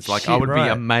listens. Like, I would be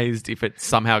amazed if it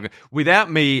somehow, without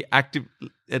me at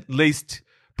least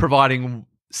providing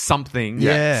something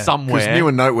somewhere. Because New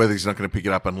and Noteworthy's not going to pick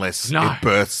it up unless it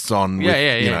bursts on with,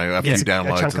 a few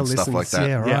downloads and stuff like that.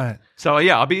 Yeah, right. So,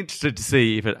 I'd be interested to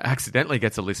see if it accidentally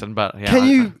gets a listen. But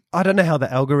I don't know how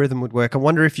the algorithm would work. I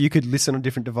wonder if you could listen on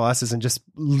different devices and just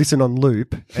listen on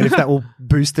loop, and if that will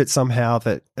boost it somehow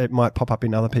that it might pop up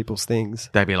in other people's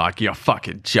things. They'd be like, you're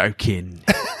fucking joking.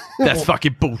 That's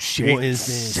fucking bullshit. What is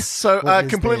this? So What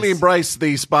is completely this? embrace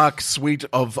the Spark suite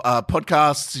of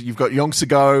podcasts. You've got Yonks to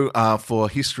Go for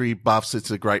history buffs.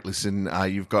 It's a great listen.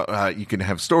 You've got you can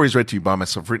have stories read to you by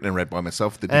myself, written and read by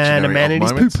myself. The And a Dictionary man of in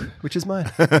his Moments. poop, which is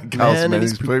mine. Carl's man in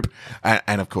his poop.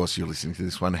 And of course, you're listening to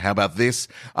this one. How about this?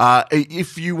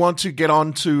 If you want to get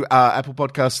on to Apple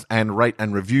Podcasts and rate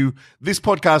and review this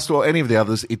podcast or any of the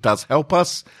others, it does help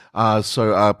us.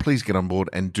 So please get on board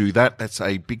and do that. That's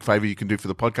a big favor you can do for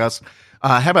the podcast.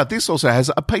 How about this? Also has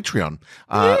a Patreon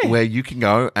where you can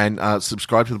go and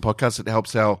subscribe to the podcast. It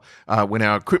helps when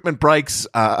our equipment breaks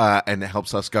and it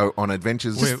helps us go on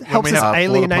adventures. Just helps us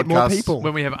alienate more people.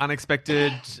 When we have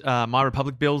unexpected My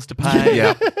Republic bills to pay.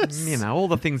 Yeah. You know, all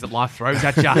the things that life throws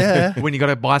at you. When you got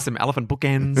to buy some elephant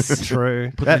bookends.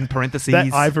 True. Put them in parentheses.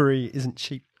 That ivory isn't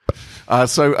cheap.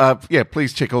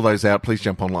 Please check all those out. Please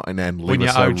jump online and leave when you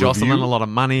us a owe Jocelyn review. a lot of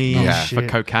money Yeah. for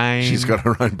cocaine. She's got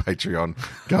her own Patreon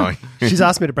going. She's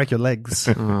asked me to break your legs.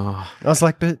 I was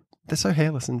like, but they're so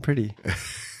hairless and pretty.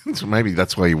 So maybe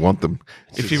that's why you want them.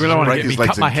 If you really want to Break get me, his legs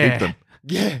cut my and keep hair. them.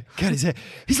 Yeah, cut his hair.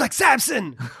 He's like,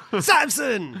 Samson!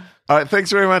 Samson! All right,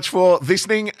 thanks very much for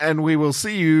listening, and we will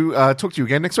see you, talk to you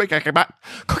again next week. Okay, bye.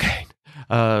 Cocaine.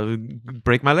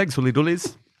 Break my legs, Willy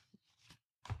Doolies.